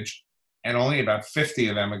Facebook page, and only about 50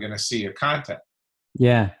 of them are going to see your content.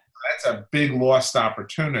 Yeah. That's a big lost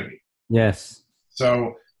opportunity. Yes.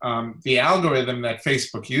 So the algorithm that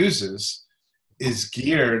Facebook uses is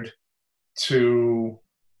geared to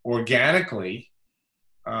organically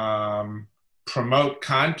promote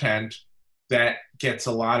content that gets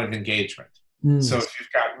a lot of engagement. So if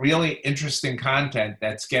you've got really interesting content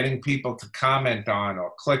that's getting people to comment on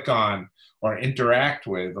or click on or interact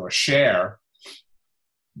with or share,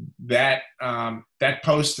 that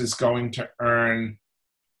post is going to earn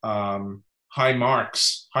high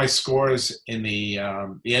marks, high scores in the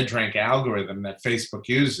EdgeRank algorithm that Facebook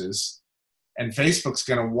uses. And Facebook's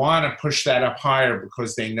going to want to push that up higher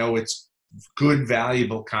because they know it's good,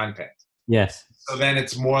 valuable content. Yes. So then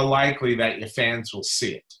it's more likely that your fans will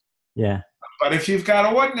see it. Yeah. But if you've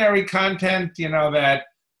got ordinary content, that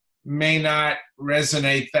may not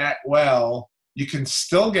resonate that well, you can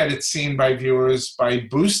still get it seen by viewers by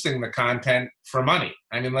boosting the content for money.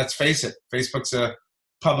 I mean, let's face it, Facebook's a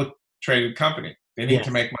public traded company. They need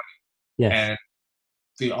to make money. Yes. And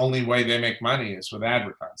the only way they make money is with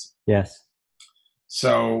advertising. Yes.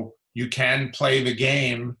 So you can play the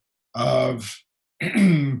game of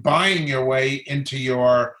buying your way into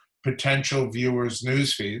your potential viewers'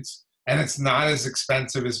 news feeds, and it's not as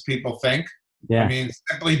expensive as people think. Yeah. I mean,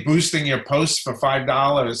 simply boosting your posts for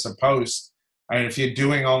 $5 a post. I mean, if you're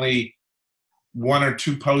doing only 1 or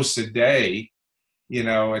 2 posts a day,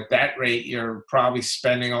 at that rate, you're probably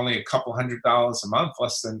spending only a couple $100 a month,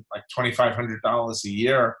 less than like $2,500 a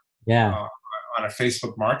year on a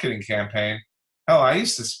Facebook marketing campaign. Hell, I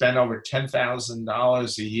used to spend over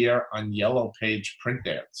 $10,000 a year on yellow page print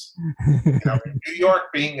ads. New York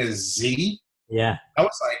being a Z, I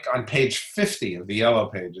was like on page 50 of the yellow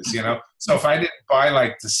pages, So if I didn't buy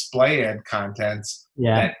like display ad contents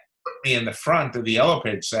that put me in the front of the yellow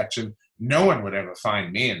page section, no one would ever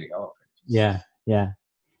find me in the yellow pages. Yeah. Yeah.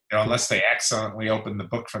 Unless they accidentally open the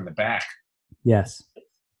book from the back. Yes.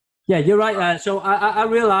 Yeah, you're right. So I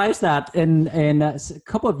realized that in a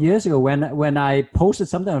couple of years ago when I posted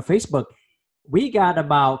something on Facebook, we got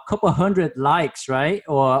about a couple hundred likes, right?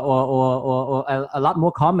 Or a lot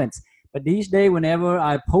more comments. But these days, whenever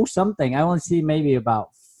I post something, I only see maybe about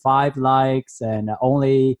 5 likes and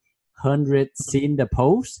only 100 seen the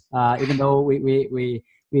post, even though we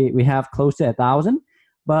have close to 1,000.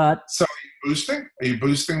 But so are you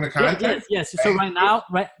boosting the content? Yes. So right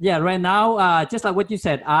now, just like what you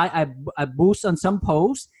said, I boost on some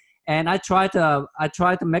posts, and I try to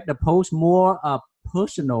make the post more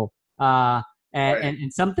personal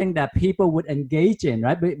and something that people would engage in,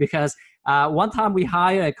 right? Because one time we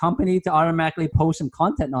hire a company to automatically post some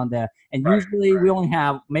content on there, and usually we only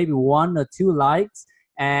have maybe 1 or 2 likes,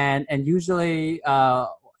 and usually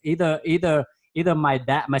either my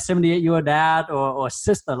dad, my 78-year-old dad, or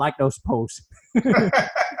sister like those posts.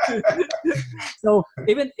 So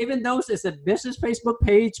even though it's a business Facebook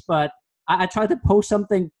page, but I try to post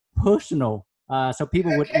something personal, so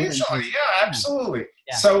people would. Occasionally, absolutely.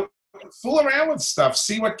 Yeah. So fool around with stuff,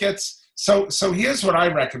 see what gets. So here's what I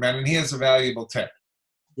recommend, and here's a valuable tip.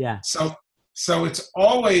 Yeah. So it's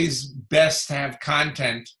always best to have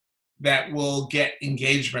content that will get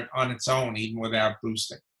engagement on its own, even without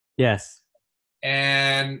boosting. Yes.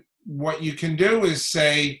 And what you can do is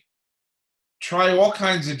say, try all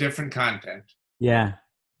kinds of different content. Yeah.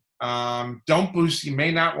 don't boost. You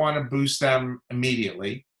may not want to boost them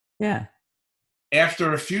immediately. Yeah.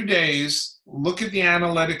 After a few days, look at the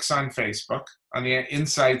analytics on Facebook, on the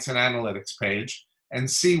Insights and Analytics page, and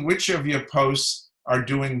see which of your posts are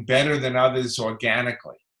doing better than others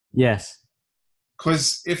organically. Yes.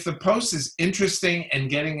 Because if the post is interesting and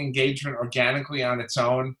getting engagement organically on its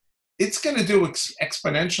own, it's going to do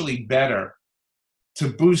exponentially better to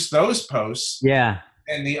boost those posts than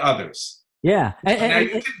the others. Yeah. Now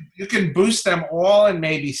you can boost them all and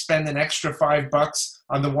maybe spend an extra $5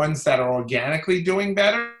 on the ones that are organically doing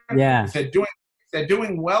better. Yeah. If they're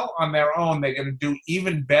doing well on their own, they're going to do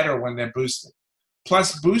even better when they're boosted.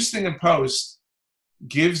 Plus, boosting a post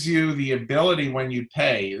gives you the ability when you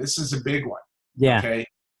pay. This is a big one. Yeah. Okay.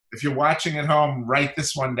 If you're watching at home, write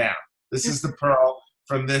this one down. This is the pearl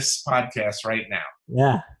from this podcast right now.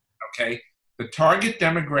 Yeah. Okay. The target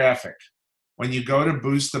demographic when you go to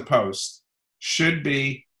boost the post should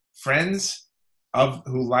be friends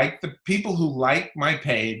who like the people who like my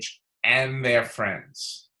page and their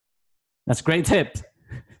friends. That's a great tip.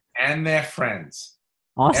 And their friends.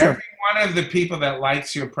 Awesome. Every one of the people that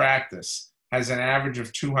likes your practice has an average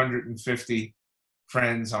of 250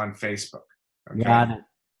 friends on Facebook. Okay? Got it.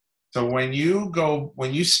 So when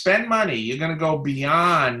you spend money, you're going to go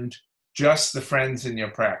beyond just the friends in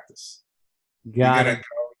your practice. You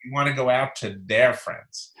want to go out to their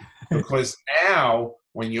friends. Because now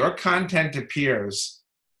when your content appears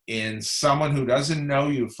in someone who doesn't know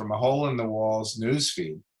you from a hole in the walls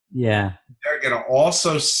newsfeed, they're going to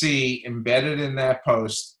also see embedded in that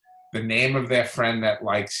post the name of their friend that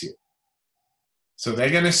likes you. So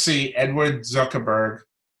they're going to see Edward Zuckerberg,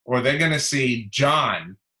 or they're going to see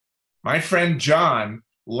John. My friend John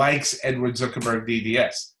likes Edward Zuckerberg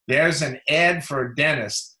DDS. There's an ad for a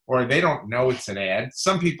dentist, or they don't know it's an ad.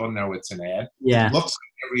 Some people know it's an ad. Yeah. It looks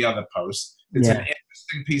like every other post. It's an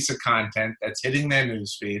interesting piece of content that's hitting their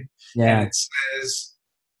newsfeed. Yeah. And it says,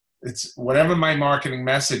 it's whatever my marketing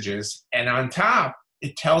message is. And on top,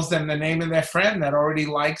 it tells them the name of their friend that already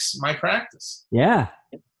likes my practice. Yeah.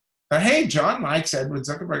 Hey, John likes Edward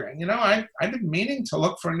Zuckerberg. You know, I've been meaning to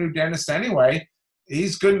look for a new dentist anyway.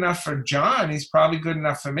 He's good enough for John. He's probably good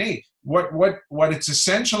enough for me. What it's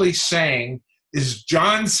essentially saying is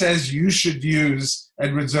John says you should use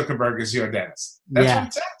Edward Zuckerberg as your dentist.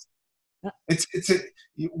 That's what it says.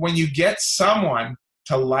 When you get someone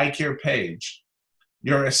to like your page,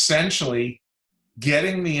 you're essentially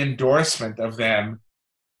getting the endorsement of them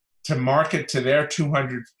to market to their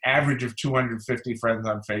average of 250 friends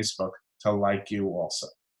on Facebook to like you also.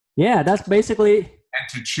 Yeah, that's basically. And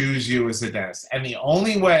to choose you as a dentist. And the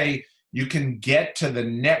only way you can get to the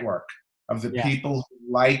network of the people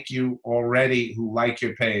who like you already, who like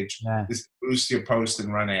your page, is to boost your post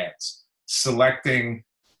and run ads. Selecting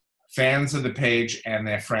fans of the page and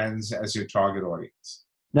their friends as your target audience.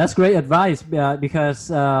 That's great advice because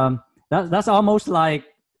that's almost like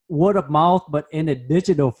word of mouth, but in a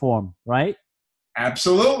digital form, right?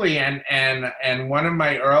 Absolutely. And one of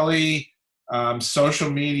my early social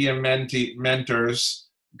media mentors,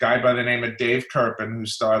 a guy by the name of Dave Kirpin, who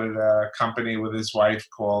started a company with his wife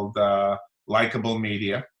called Likeable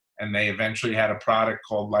Media, and they eventually had a product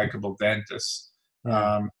called Likeable Dentist.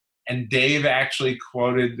 And Dave actually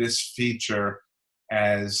quoted this feature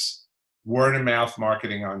as word of mouth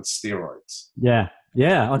marketing on steroids. Yeah,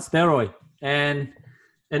 on steroid. And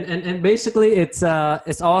basically it's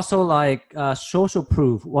also like social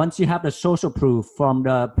proof. Once you have the social proof from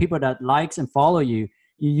the people that likes and follow you,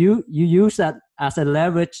 you use that as a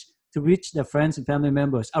leverage to reach the friends and family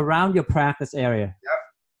members around your practice area. Yep.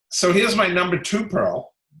 So here's my number 2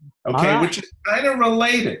 pearl, okay, which is kind of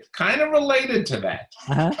related to that.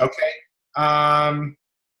 Okay.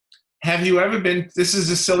 Have you ever been, this is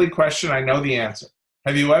a silly question, I know the answer.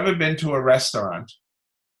 Have you ever been to a restaurant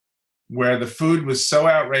where the food was so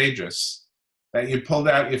outrageous that you pulled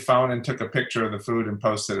out your phone and took a picture of the food and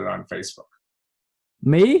posted it on Facebook?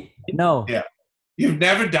 Me? No. Yeah. You've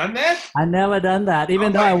never done that? I never done that.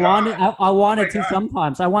 Even though I wanted to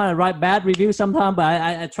sometimes. I want to write bad reviews sometimes, but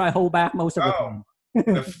I try to hold back most of the time.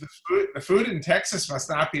 the food in Texas must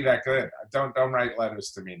not be that good. Don't write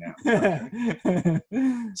letters to me now.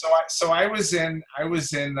 So I was in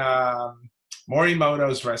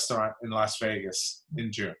Morimoto's restaurant in Las Vegas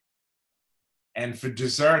in June. And for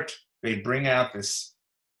dessert, they bring out this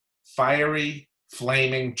fiery,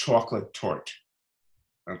 flaming chocolate torte.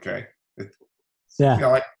 Okay? Yeah. You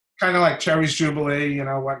know, like kind of like Cherry's Jubilee, you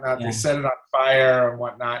know, whatnot. Yeah. They set it on fire and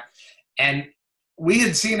whatnot. And we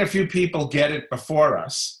had seen a few people get it before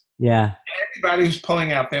us. Yeah. Everybody was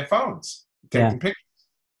pulling out their phones, taking pictures.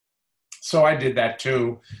 So I did that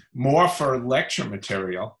too, more for lecture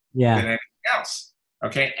material Yeah. than anything else.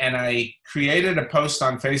 Okay. And I created a post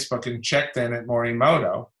on Facebook and checked in at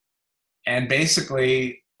Morimoto. And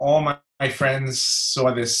basically, all my friends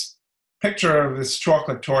saw this picture of this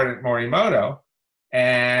chocolate tort at Morimoto.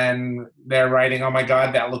 And they're writing, "Oh my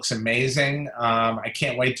God, that looks amazing. I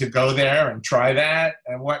can't wait to go there and try that,"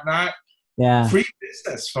 and whatnot. Yeah. Free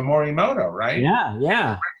business for Morimoto, right? Yeah.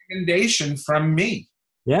 Yeah. Recommendation from me.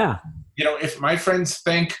 Yeah. If my friends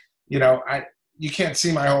think, you can't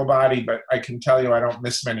see my whole body, but I can tell you I don't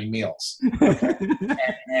miss many meals. Okay? and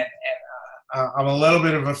I'm a little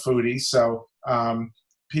bit of a foodie, so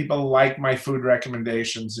people like my food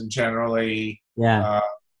recommendations, and generally, Yeah.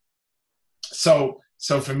 So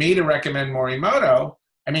for me to recommend Morimoto,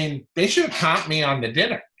 I mean, they should have comped me on the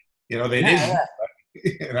dinner. They didn't.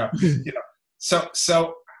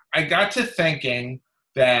 So I got to thinking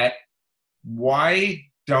that why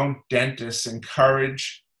don't dentists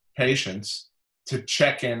encourage patients to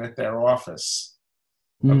check in at their office?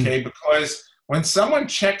 Okay, because when someone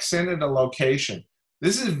checks in at a location,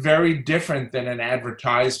 this is very different than an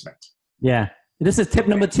advertisement. Yeah. This is tip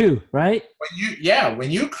number 2, right? When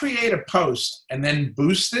you create a post and then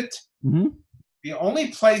boost it, the only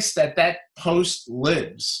place that post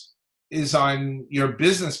lives is on your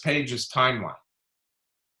business page's timeline,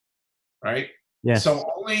 right? Yes. So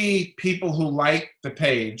only people who like the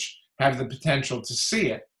page have the potential to see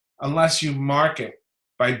it, unless you market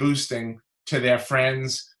by boosting to their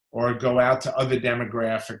friends or go out to other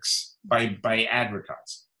demographics by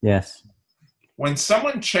advertising. Yes. When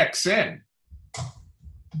someone checks in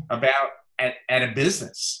at a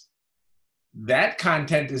business, that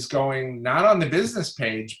content is going not on the business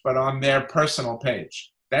page, but on their personal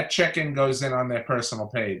page. That check-in goes in on their personal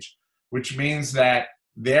page, which means that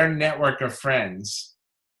their network of friends,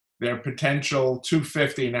 their potential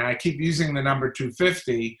 250, now I keep using the number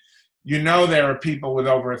 250, there are people with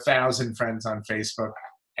over 1,000 friends on Facebook,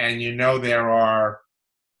 and there are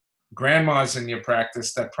grandmas in your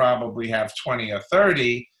practice that probably have 20 or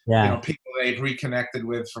 30, people they've reconnected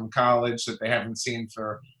with from college that they haven't seen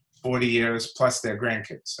for 40 years, plus their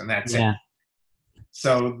grandkids, and that's it.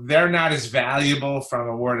 So they're not as valuable from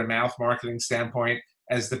a word of mouth marketing standpoint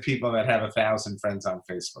as the people that have 1,000 friends on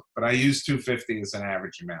Facebook. But I use 250 as an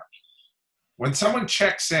average amount. When someone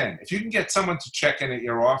checks in, if you can get someone to check in at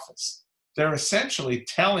your office, they're essentially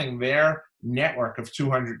telling their network of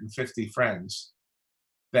 250 friends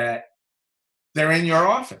that they're in your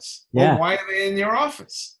office. Well, why are they in your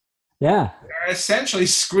office? Yeah. They're essentially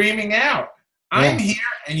screaming out, "I'm here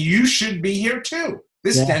and you should be here too.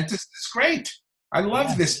 This dentist is great. I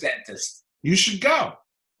love this dentist. You should go."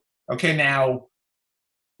 Okay, now,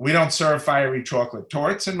 we don't serve fiery chocolate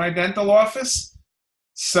torts in my dental office,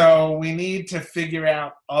 so we need to figure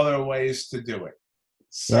out other ways to do it.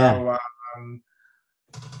 So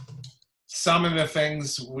some of the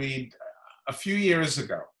things a few years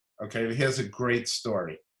ago, okay, here's a great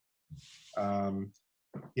story.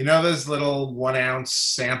 Those little 1 ounce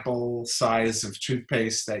sample size of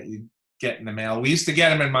toothpaste that you get in the mail? We used to get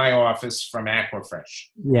them in my office from Aquafresh.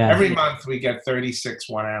 Yeah. Every month we get 36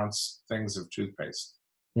 1 ounce things of toothpaste.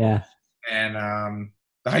 Yeah. And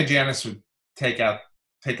the hygienist would take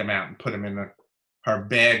them out and put them in her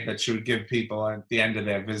bag that she would give people at the end of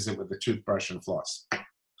their visit with a toothbrush and floss.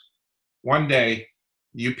 One day,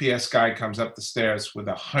 the UPS guy comes up the stairs with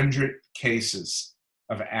 100 cases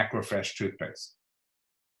of Aquafresh toothpaste.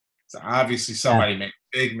 So obviously somebody made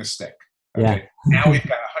a big mistake. Okay. Now we've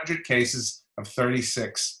got 100 cases of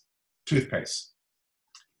 36 toothpaste.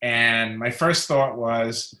 And my first thought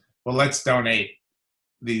was, well, let's donate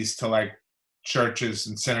these to churches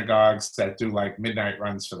and synagogues that do midnight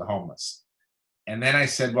runs for the homeless. And then I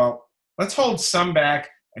said, well, let's hold some back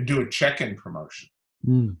and do a check-in promotion.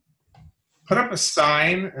 Put up a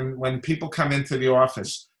sign, and when people come into the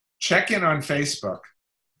office, check in on Facebook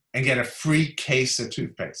and get a free case of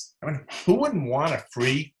toothpaste. I mean, who wouldn't want a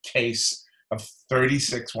free case of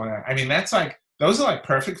 36 1 ounce? I mean, those are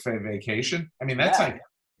perfect for a vacation. I mean, that's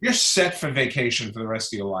you're set for vacation for the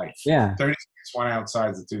rest of your life. Yeah. 36 1 ounce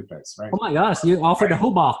size of toothpaste, right? Oh my gosh, you offered the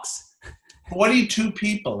whole box. 42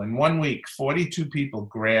 people in 1 week, 42 people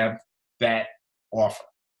grabbed that offer.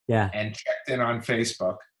 Yeah. And checked in on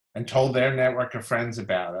Facebook and told their network of friends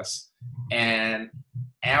about us. And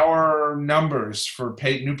our numbers for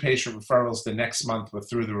new patient referrals the next month were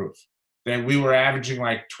through the roof. Then we were averaging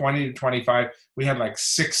 20 to 25. We had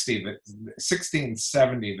 60 and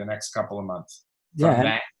 70 the next couple of months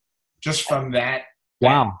from that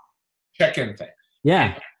check-in thing.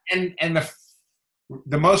 Yeah. And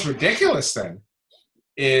the most ridiculous thing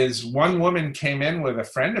is one woman came in with a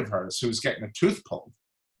friend of hers who was getting a tooth pulled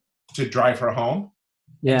to drive her home.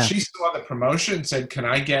 And Yeah. she saw the promotion and said, can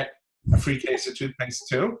I get a free case of toothpaste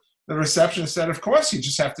too? The receptionist said, of course, you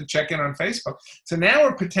just have to check in on Facebook. So now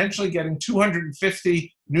we're potentially getting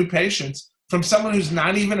 250 new patients from someone who's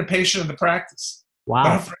not even a patient of the practice. But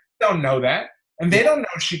her Wow. friends don't know that. And they don't know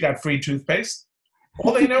she got free toothpaste.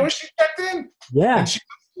 All they know is she checked in. Yeah. And she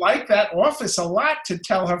liked that office a lot to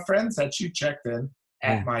tell her friends that she checked in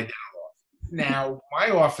at my dental office. Now, my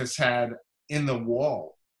office had in the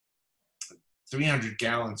wall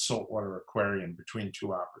 300-gallon saltwater aquarium between two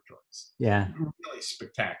operatories. Yeah. Really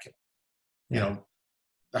spectacular. Yeah. You know,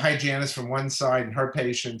 the hygienist from one side and her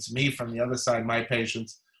patients, me from the other side, my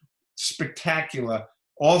patients. Spectacular.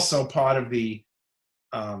 Also part of the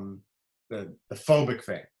phobic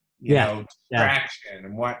thing, you know, distraction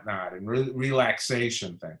and whatnot, and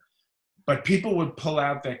relaxation thing. But people would pull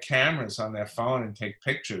out their cameras on their phone and take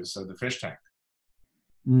pictures of the fish tank.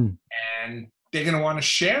 And they're going to want to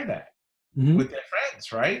share that with their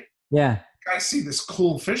friends, right? Yeah. I see this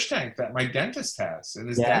cool fish tank that my dentist has in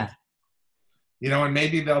his dentist. You know, and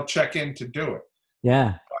maybe they'll check in to do it.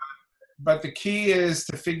 Yeah. But the key is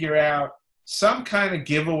to figure out some kind of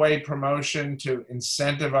giveaway promotion to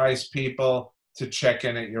incentivize people to check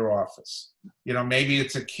in at your office. You know, maybe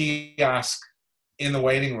it's a kiosk in the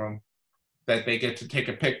waiting room that they get to take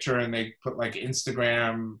a picture and they put like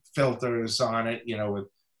Instagram filters on it, you know, with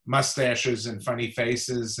mustaches and funny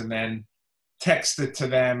faces, and then text it to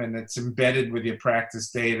them, and it's embedded with your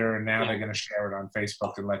practice data, and now they're going to share it on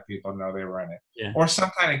Facebook and let people know they were in it. Yeah. Or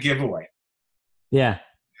some kind of giveaway. Yeah.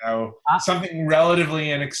 You know, something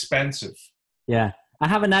relatively inexpensive. Yeah. I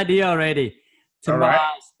have an idea already.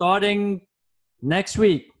 Starting next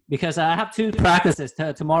week, because I have two practices.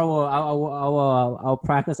 Tomorrow I'll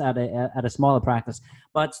practice at a smaller practice.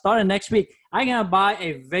 But starting next week, I'm going to buy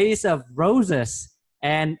a vase of roses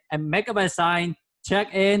and make up a sign,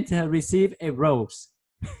 check in to receive a rose.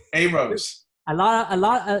 A rose. A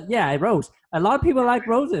rose. A lot of people like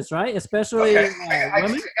roses, right? Especially women.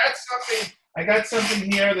 I got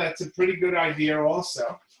something here that's a pretty good idea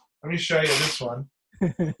also. Let me show you this one.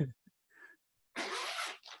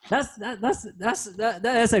 That's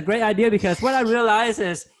a great idea, because what I realize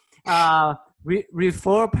is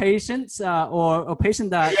refer patients or patient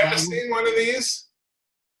that. Have you ever seen one of these?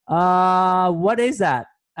 What is that?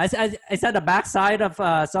 Is that the back side of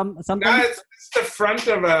something? No, it's the front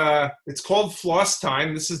of it's called Floss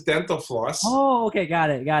Time. This is dental floss. Oh, okay, got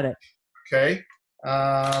it. Okay.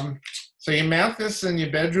 So you mount this in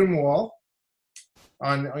your bedroom wall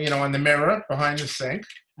on the mirror behind the sink.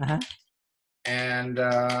 Uh-huh. And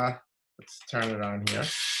let's turn it on here.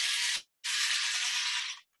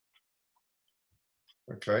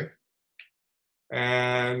 Okay.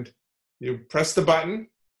 And you press the button.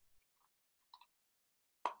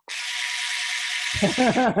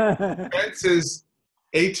 Fence is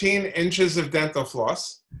 18 inches of dental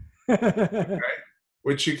floss, okay,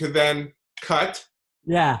 which you could then cut.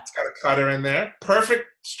 Yeah. It's got a cutter in there. Perfect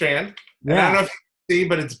strand. Yeah. And I don't know if you can see,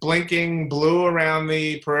 but it's blinking blue around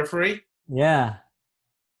the periphery. Yeah.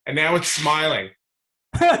 And now it's smiling.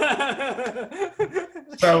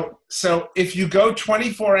 So if you go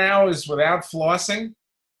 24 hours without flossing,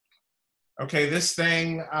 okay, this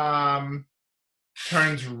thing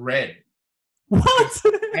turns red. What?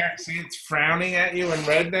 See, it's frowning at you in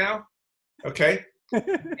red now. Okay.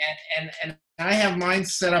 And I have mine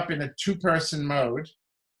set up in a 2-person mode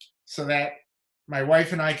so that my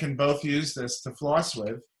wife and I can both use this to floss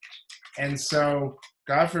with. And so,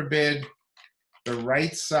 God forbid, the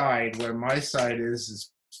right side, where my side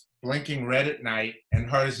is blinking red at night and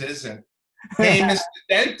hers isn't. Hey, Mr.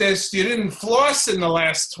 Dentist, you didn't floss in the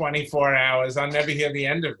last 24 hours. I'll never hear the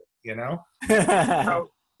end of it, you know? So,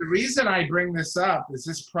 the reason I bring this up is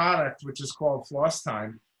this product, which is called Floss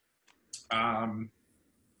Time.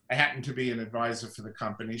 I happen to be an advisor for the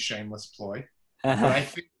company, shameless ploy. But I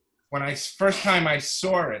think when first time I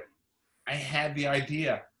saw it, I had the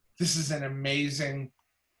idea, this is an amazing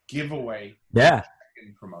giveaway. Yeah.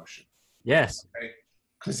 In promotion. Yes. Okay?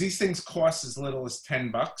 Because these things cost as little as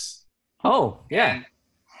 $10. Oh, yeah.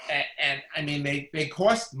 And I mean, they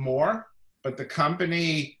cost more, but the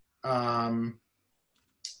company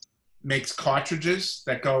makes cartridges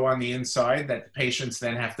that go on the inside that the patients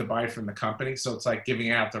then have to buy from the company. So it's like giving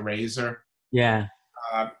out the razor. Yeah.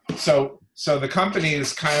 So the company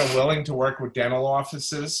is kind of willing to work with dental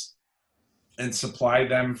offices and supply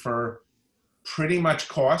them for pretty much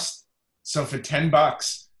cost. So for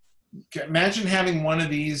 $10, imagine having one of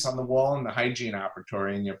these on the wall in the hygiene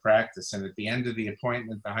operatory in your practice, and at the end of the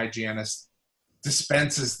appointment, the hygienist hits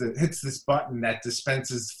this button that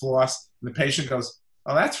dispenses floss, and the patient goes,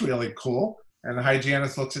 "Oh, that's really cool." And the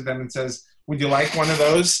hygienist looks at them and says, Would you like one of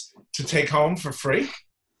those to take home for free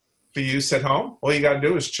for use at home? All you got to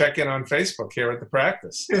do is check in on Facebook here at the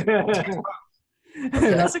practice. Okay.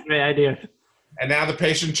 That's a great idea. And now the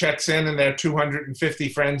patient checks in and their 250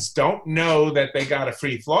 friends don't know that they got a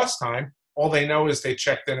free floss time. All they know is they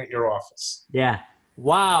checked in at your office. Yeah.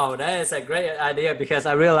 Wow, that is a great idea, because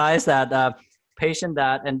I realized that patients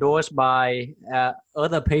that endorsed by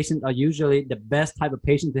other patients are usually the best type of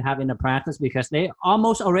patient to have in the practice, because they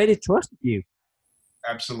almost already trust you.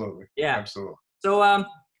 Absolutely. Yeah. Absolutely. So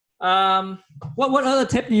what other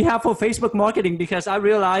tip do you have for Facebook marketing? Because I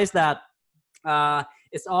realized that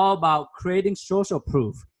it's all about creating social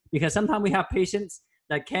proof, because sometimes we have patients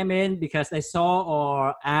that came in because they saw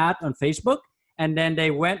our ad on Facebook, and then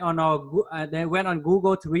they went on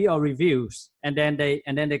Google to read our reviews, and then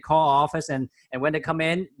they call office, and when they come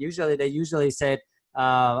in, they usually said,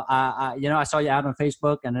 I saw your ad on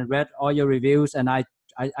Facebook and I read all your reviews, and I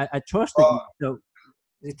trusted you. So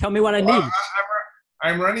tell me what I need.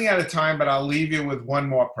 I'm running out of time, but I'll leave you with one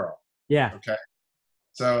more pearl. Yeah. Okay.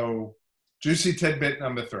 So, juicy tidbit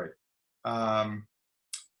number 3.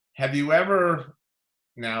 Have you ever,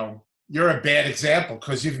 now you're a bad example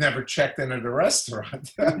because you've never checked in at a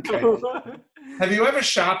restaurant. Okay. Have you ever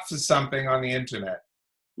shopped for something on the internet?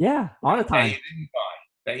 Yeah, all the time.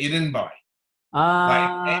 That you didn't buy.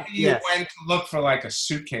 Like maybe you yes. went to look for like a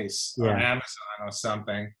suitcase on Amazon or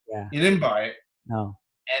something. Yeah. You didn't buy it. No.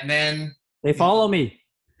 And then they follow me.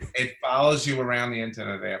 It follows you around the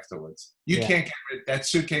internet afterwards. You can't get rid. That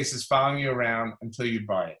suitcase is following you around until you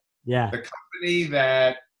buy it. Yeah. The company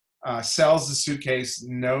that sells the suitcase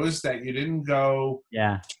knows that you didn't go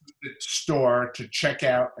to the store to check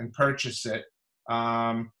out and purchase it.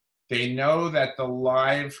 They know that the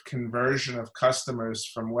live conversion of customers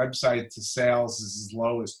from website to sales is as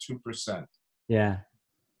low as 2%. Yeah.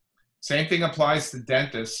 Same thing applies to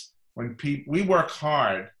dentists. When we work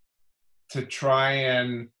hard to try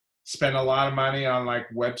and spend a lot of money on like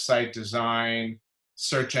website design,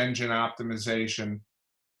 search engine optimization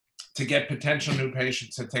to get potential new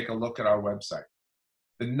patients to take a look at our website.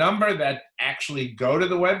 The number that actually go to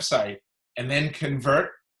the website and then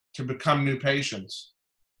convert to become new patients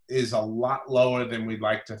is a lot lower than we'd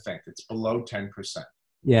like to think. It's below 10%.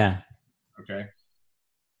 Yeah. Okay.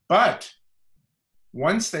 But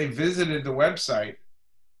once they visited the website,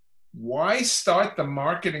 why start the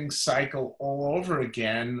marketing cycle all over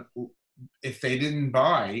again if they didn't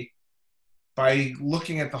buy by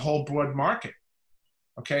looking at the whole broad market?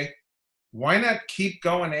 Okay. Why not keep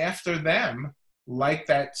going after them like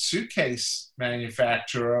that suitcase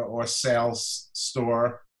manufacturer or sales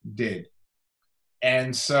store did?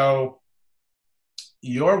 And so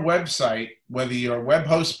your website, whether your web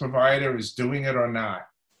host provider is doing it or not,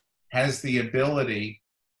 has the ability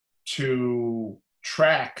to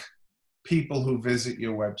track people who visit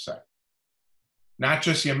your website. Not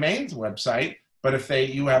just your main website, but if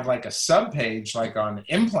you have like a subpage like on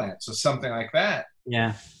implants or something like that,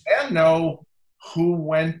 they'll know who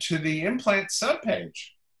went to the implant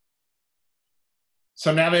subpage.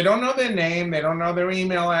 So now they don't know their name, they don't know their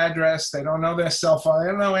email address, they don't know their cell phone,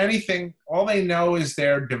 they don't know anything. All they know is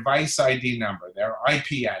their device ID number, their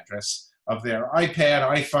IP address of their iPad,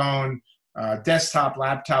 iPhone, desktop,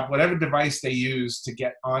 laptop, whatever device they use to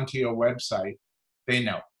get onto your website, they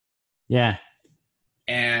know. Yeah.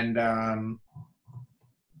 And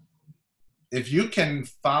if you can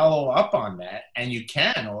follow up on that, and you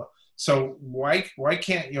can, so why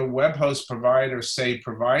can't your web host provider say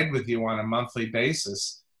provide with you on a monthly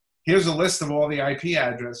basis? Here's a list of all the IP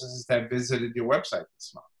addresses that visited your website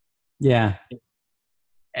this month. Yeah.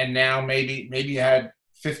 And now maybe you had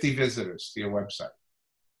 50 visitors to your website,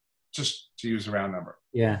 just to use a round number.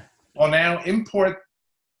 Yeah. Well, now import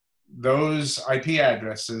those IP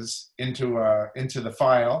addresses into the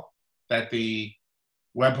file that the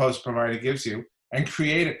web host provider gives you and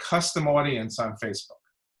create a custom audience on Facebook.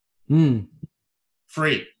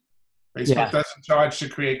 Free. Facebook doesn't charge to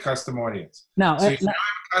create custom audience. No, so you now have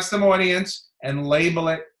a custom audience and label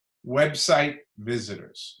it website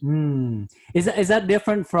visitors. Is that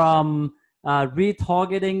different from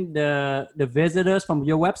retargeting the visitors from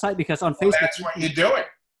your website? Because on Facebook, that's what you're doing.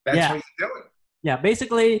 That's what you're doing. Yeah,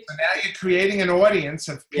 basically. So now you're creating an audience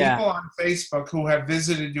of people on Facebook who have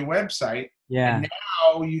visited your website. Yeah. And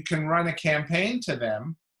now you can run a campaign to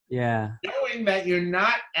them. Yeah. Knowing that you're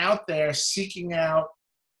not out there seeking out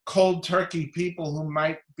cold turkey people who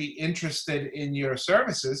might be interested in your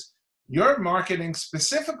services. You're marketing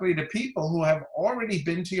specifically to people who have already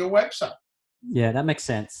been to your website. Yeah, that makes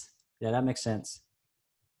sense. Yeah, that makes sense.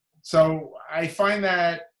 So I find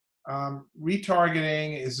that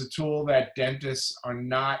retargeting is a tool that dentists are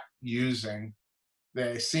not using.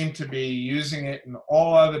 They seem to be using it in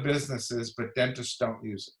all other businesses, but dentists don't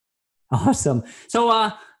use it. Awesome. So,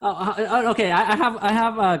 okay, I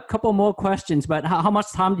have a couple more questions, but how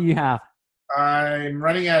much time do you have? I'm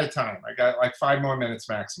running out of time. I got like 5 more minutes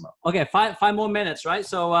maximum. Okay, five more minutes, right?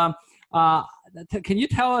 So, uh, can you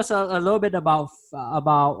tell us a little bit about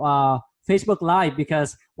Facebook Live?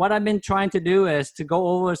 Because what I've been trying to do is to go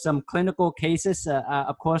over some clinical cases.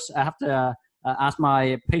 Of course, I have to ask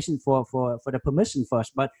my patient for the permission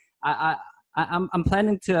first, but I'm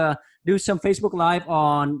planning to do some Facebook Live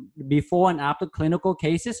on before and after clinical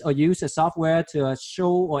cases, or use a software to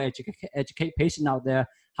show or educate patient out there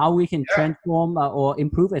how we can transform or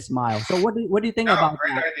improve a smile. So what do you think about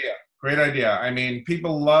great that? idea. Great idea. I mean,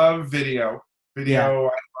 people love video. Video,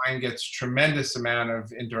 I find, gets tremendous amount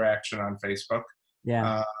of interaction on Facebook.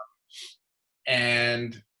 Yeah.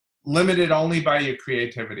 And limited only by your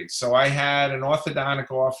creativity. So I had an orthodontic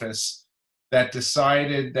office that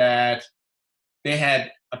decided that they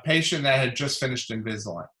had a patient that had just finished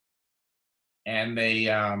Invisalign. And they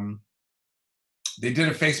did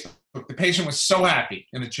a Facebook. The patient was so happy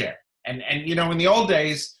in the chair. And you know, in the old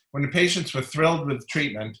days, when the patients were thrilled with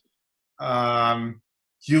treatment,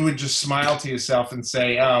 you would just smile to yourself and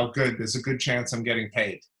say, oh, good, there's a good chance I'm getting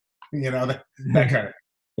paid. You know, that kind of.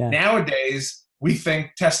 Yeah. Nowadays, we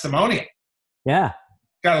think testimonial. Yeah.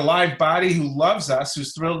 Got a live body who loves us,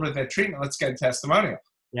 who's thrilled with their treatment. Let's get a testimonial.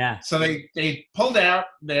 Yeah. So they pulled out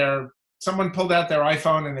someone pulled out their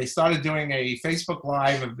iPhone and they started doing a Facebook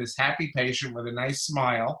Live of this happy patient with a nice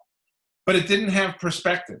smile, but it didn't have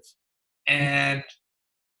perspective. And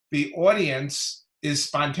the audience is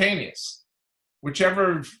spontaneous.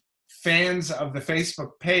 Whichever fans of the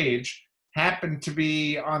Facebook page happened to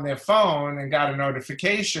be on their phone and got a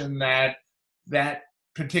notification that that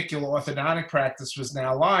particular orthodontic practice was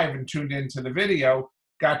now live and tuned into the video,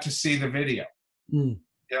 got to see the video. You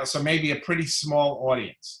know, so maybe a pretty small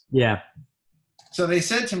audience. Yeah. So they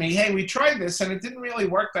said to me, hey, we tried this and it didn't really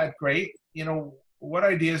work that great. You know, what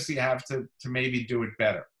ideas do you have to maybe do it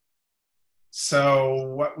better? So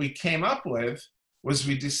what we came up with was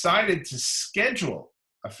we decided to schedule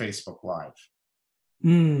a Facebook Live.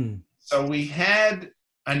 So we had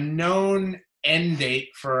a known end date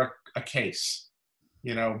for a case,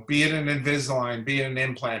 you know, be it an Invisalign, be it an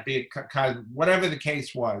implant, be it whatever the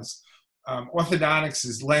case was.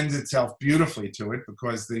 Orthodontics lends itself beautifully to it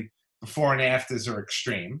because the before and afters are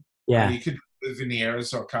extreme. Yeah. You could do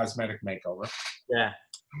veneers or cosmetic makeover. Yeah.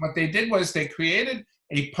 And what they did was they created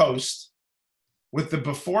a post with the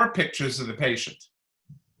before pictures of the patient,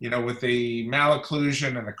 you know, with the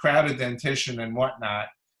malocclusion and the crowded dentition and whatnot.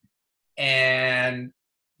 And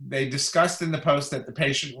they discussed in the post that the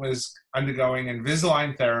patient was undergoing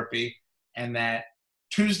Invisalign therapy and that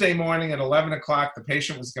Tuesday morning at 11 o'clock, the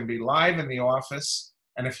patient was going to be live in the office.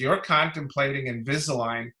 And if you're contemplating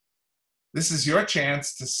Invisalign, this is your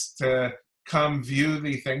chance to come view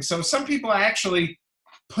the thing. So some people actually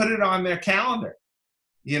put it on their calendar,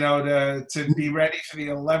 you know, to be ready for the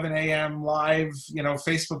 11 a.m. live, you know,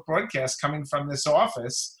 Facebook broadcast coming from this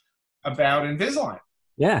office about Invisalign.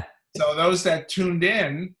 Yeah. So those that tuned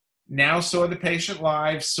in now saw the patient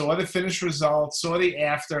live, saw the finished results, saw the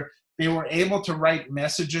after. They were able to write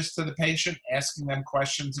messages to the patient, asking them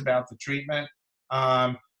questions about the treatment.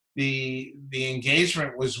 The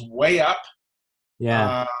engagement was way up.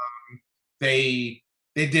 Yeah. They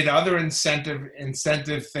did other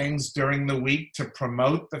incentive things during the week to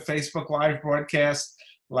promote the Facebook Live broadcast,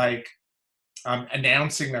 like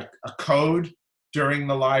announcing a code during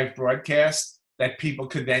the live broadcast that people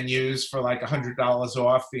could then use for like $100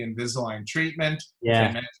 off the Invisalign treatment. Yeah.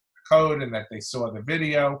 They mentioned the code and that they saw the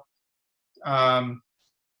video.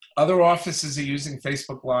 Other offices are using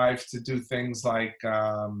Facebook Live to do things like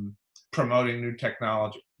promoting new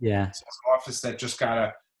technology. Yeah. So an office that just got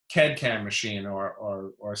a CAD/CAM machine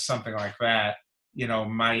or something like that, you know,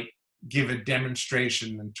 might give a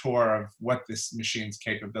demonstration and tour of what this machine's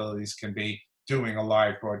capabilities can be doing a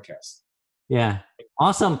live broadcast. Yeah.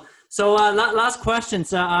 Awesome. So last question.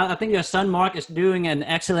 So I think your son, Mark, is doing an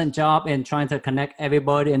excellent job in trying to connect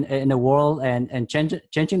everybody in the world and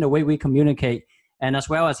changing the way we communicate, and as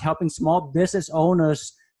well as helping small business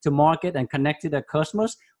owners to market and connect to their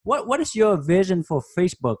customers. What is your vision for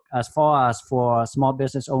Facebook as far as for small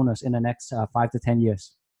business owners in the next 5 to 10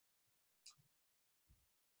 years?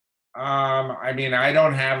 I mean, I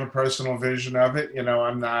don't have a personal vision of it. You know,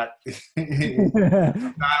 I'm not, I'm not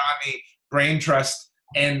on the brain trust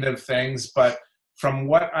end of things, but from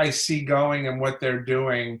what I see going and what they're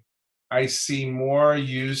doing, I see more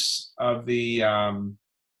use of the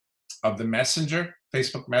messenger,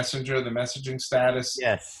 Facebook Messenger, the messaging status.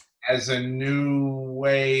 Yes. as a new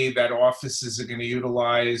way that offices are going to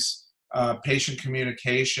utilize patient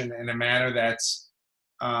communication in a manner that's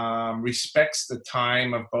respects the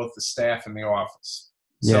time of both the staff and the office.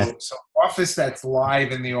 Yes. So office that's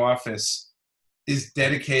live in the office is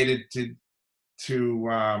dedicated to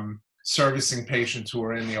servicing patients who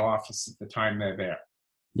are in the office at the time they're there.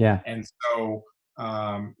 Yeah. And so,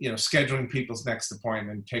 scheduling people's next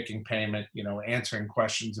appointment, taking payment, answering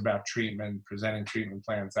questions about treatment, presenting treatment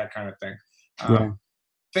plans, that kind of thing.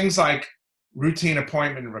 Things like routine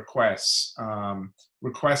appointment requests,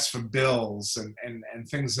 requests for bills, and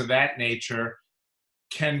things of that nature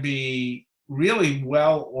can be really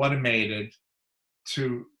well automated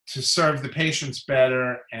to serve the patients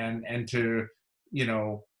better and to,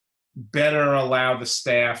 better allow the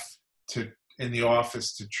staff in the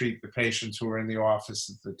office to treat the patients who are in the office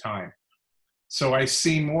at the time. So I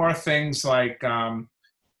see more things like,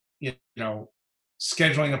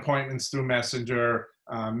 scheduling appointments through Messenger,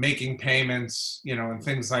 making payments, and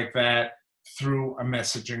things like that through a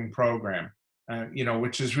messaging program,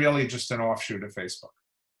 which is really just an offshoot of Facebook.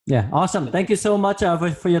 Yeah, awesome. Thank you so much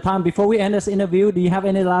for your time. Before we end this interview, do you have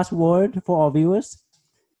any last word for our viewers?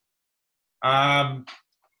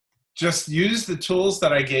 Just use the tools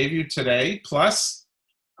that I gave you today. Plus,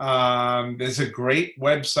 there's a great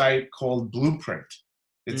website called Blueprint.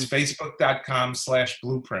 It's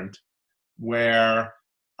facebook.com/blueprint, where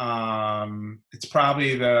it's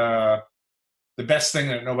probably the best thing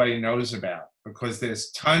that nobody knows about, because there's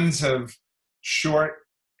tons of short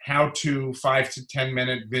how-to 5 to 10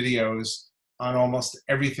 minute videos on almost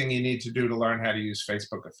everything you need to do to learn how to use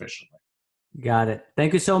Facebook efficiently. Got it.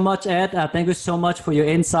 Thank you so much, Ed. Thank you so much for your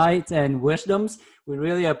insights and wisdoms. We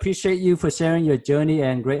really appreciate you for sharing your journey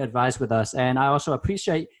and great advice with us. And I also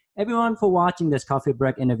appreciate everyone for watching this coffee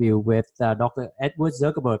break interview with Dr. Edward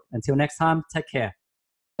Zuckerberg. Until next time, take care.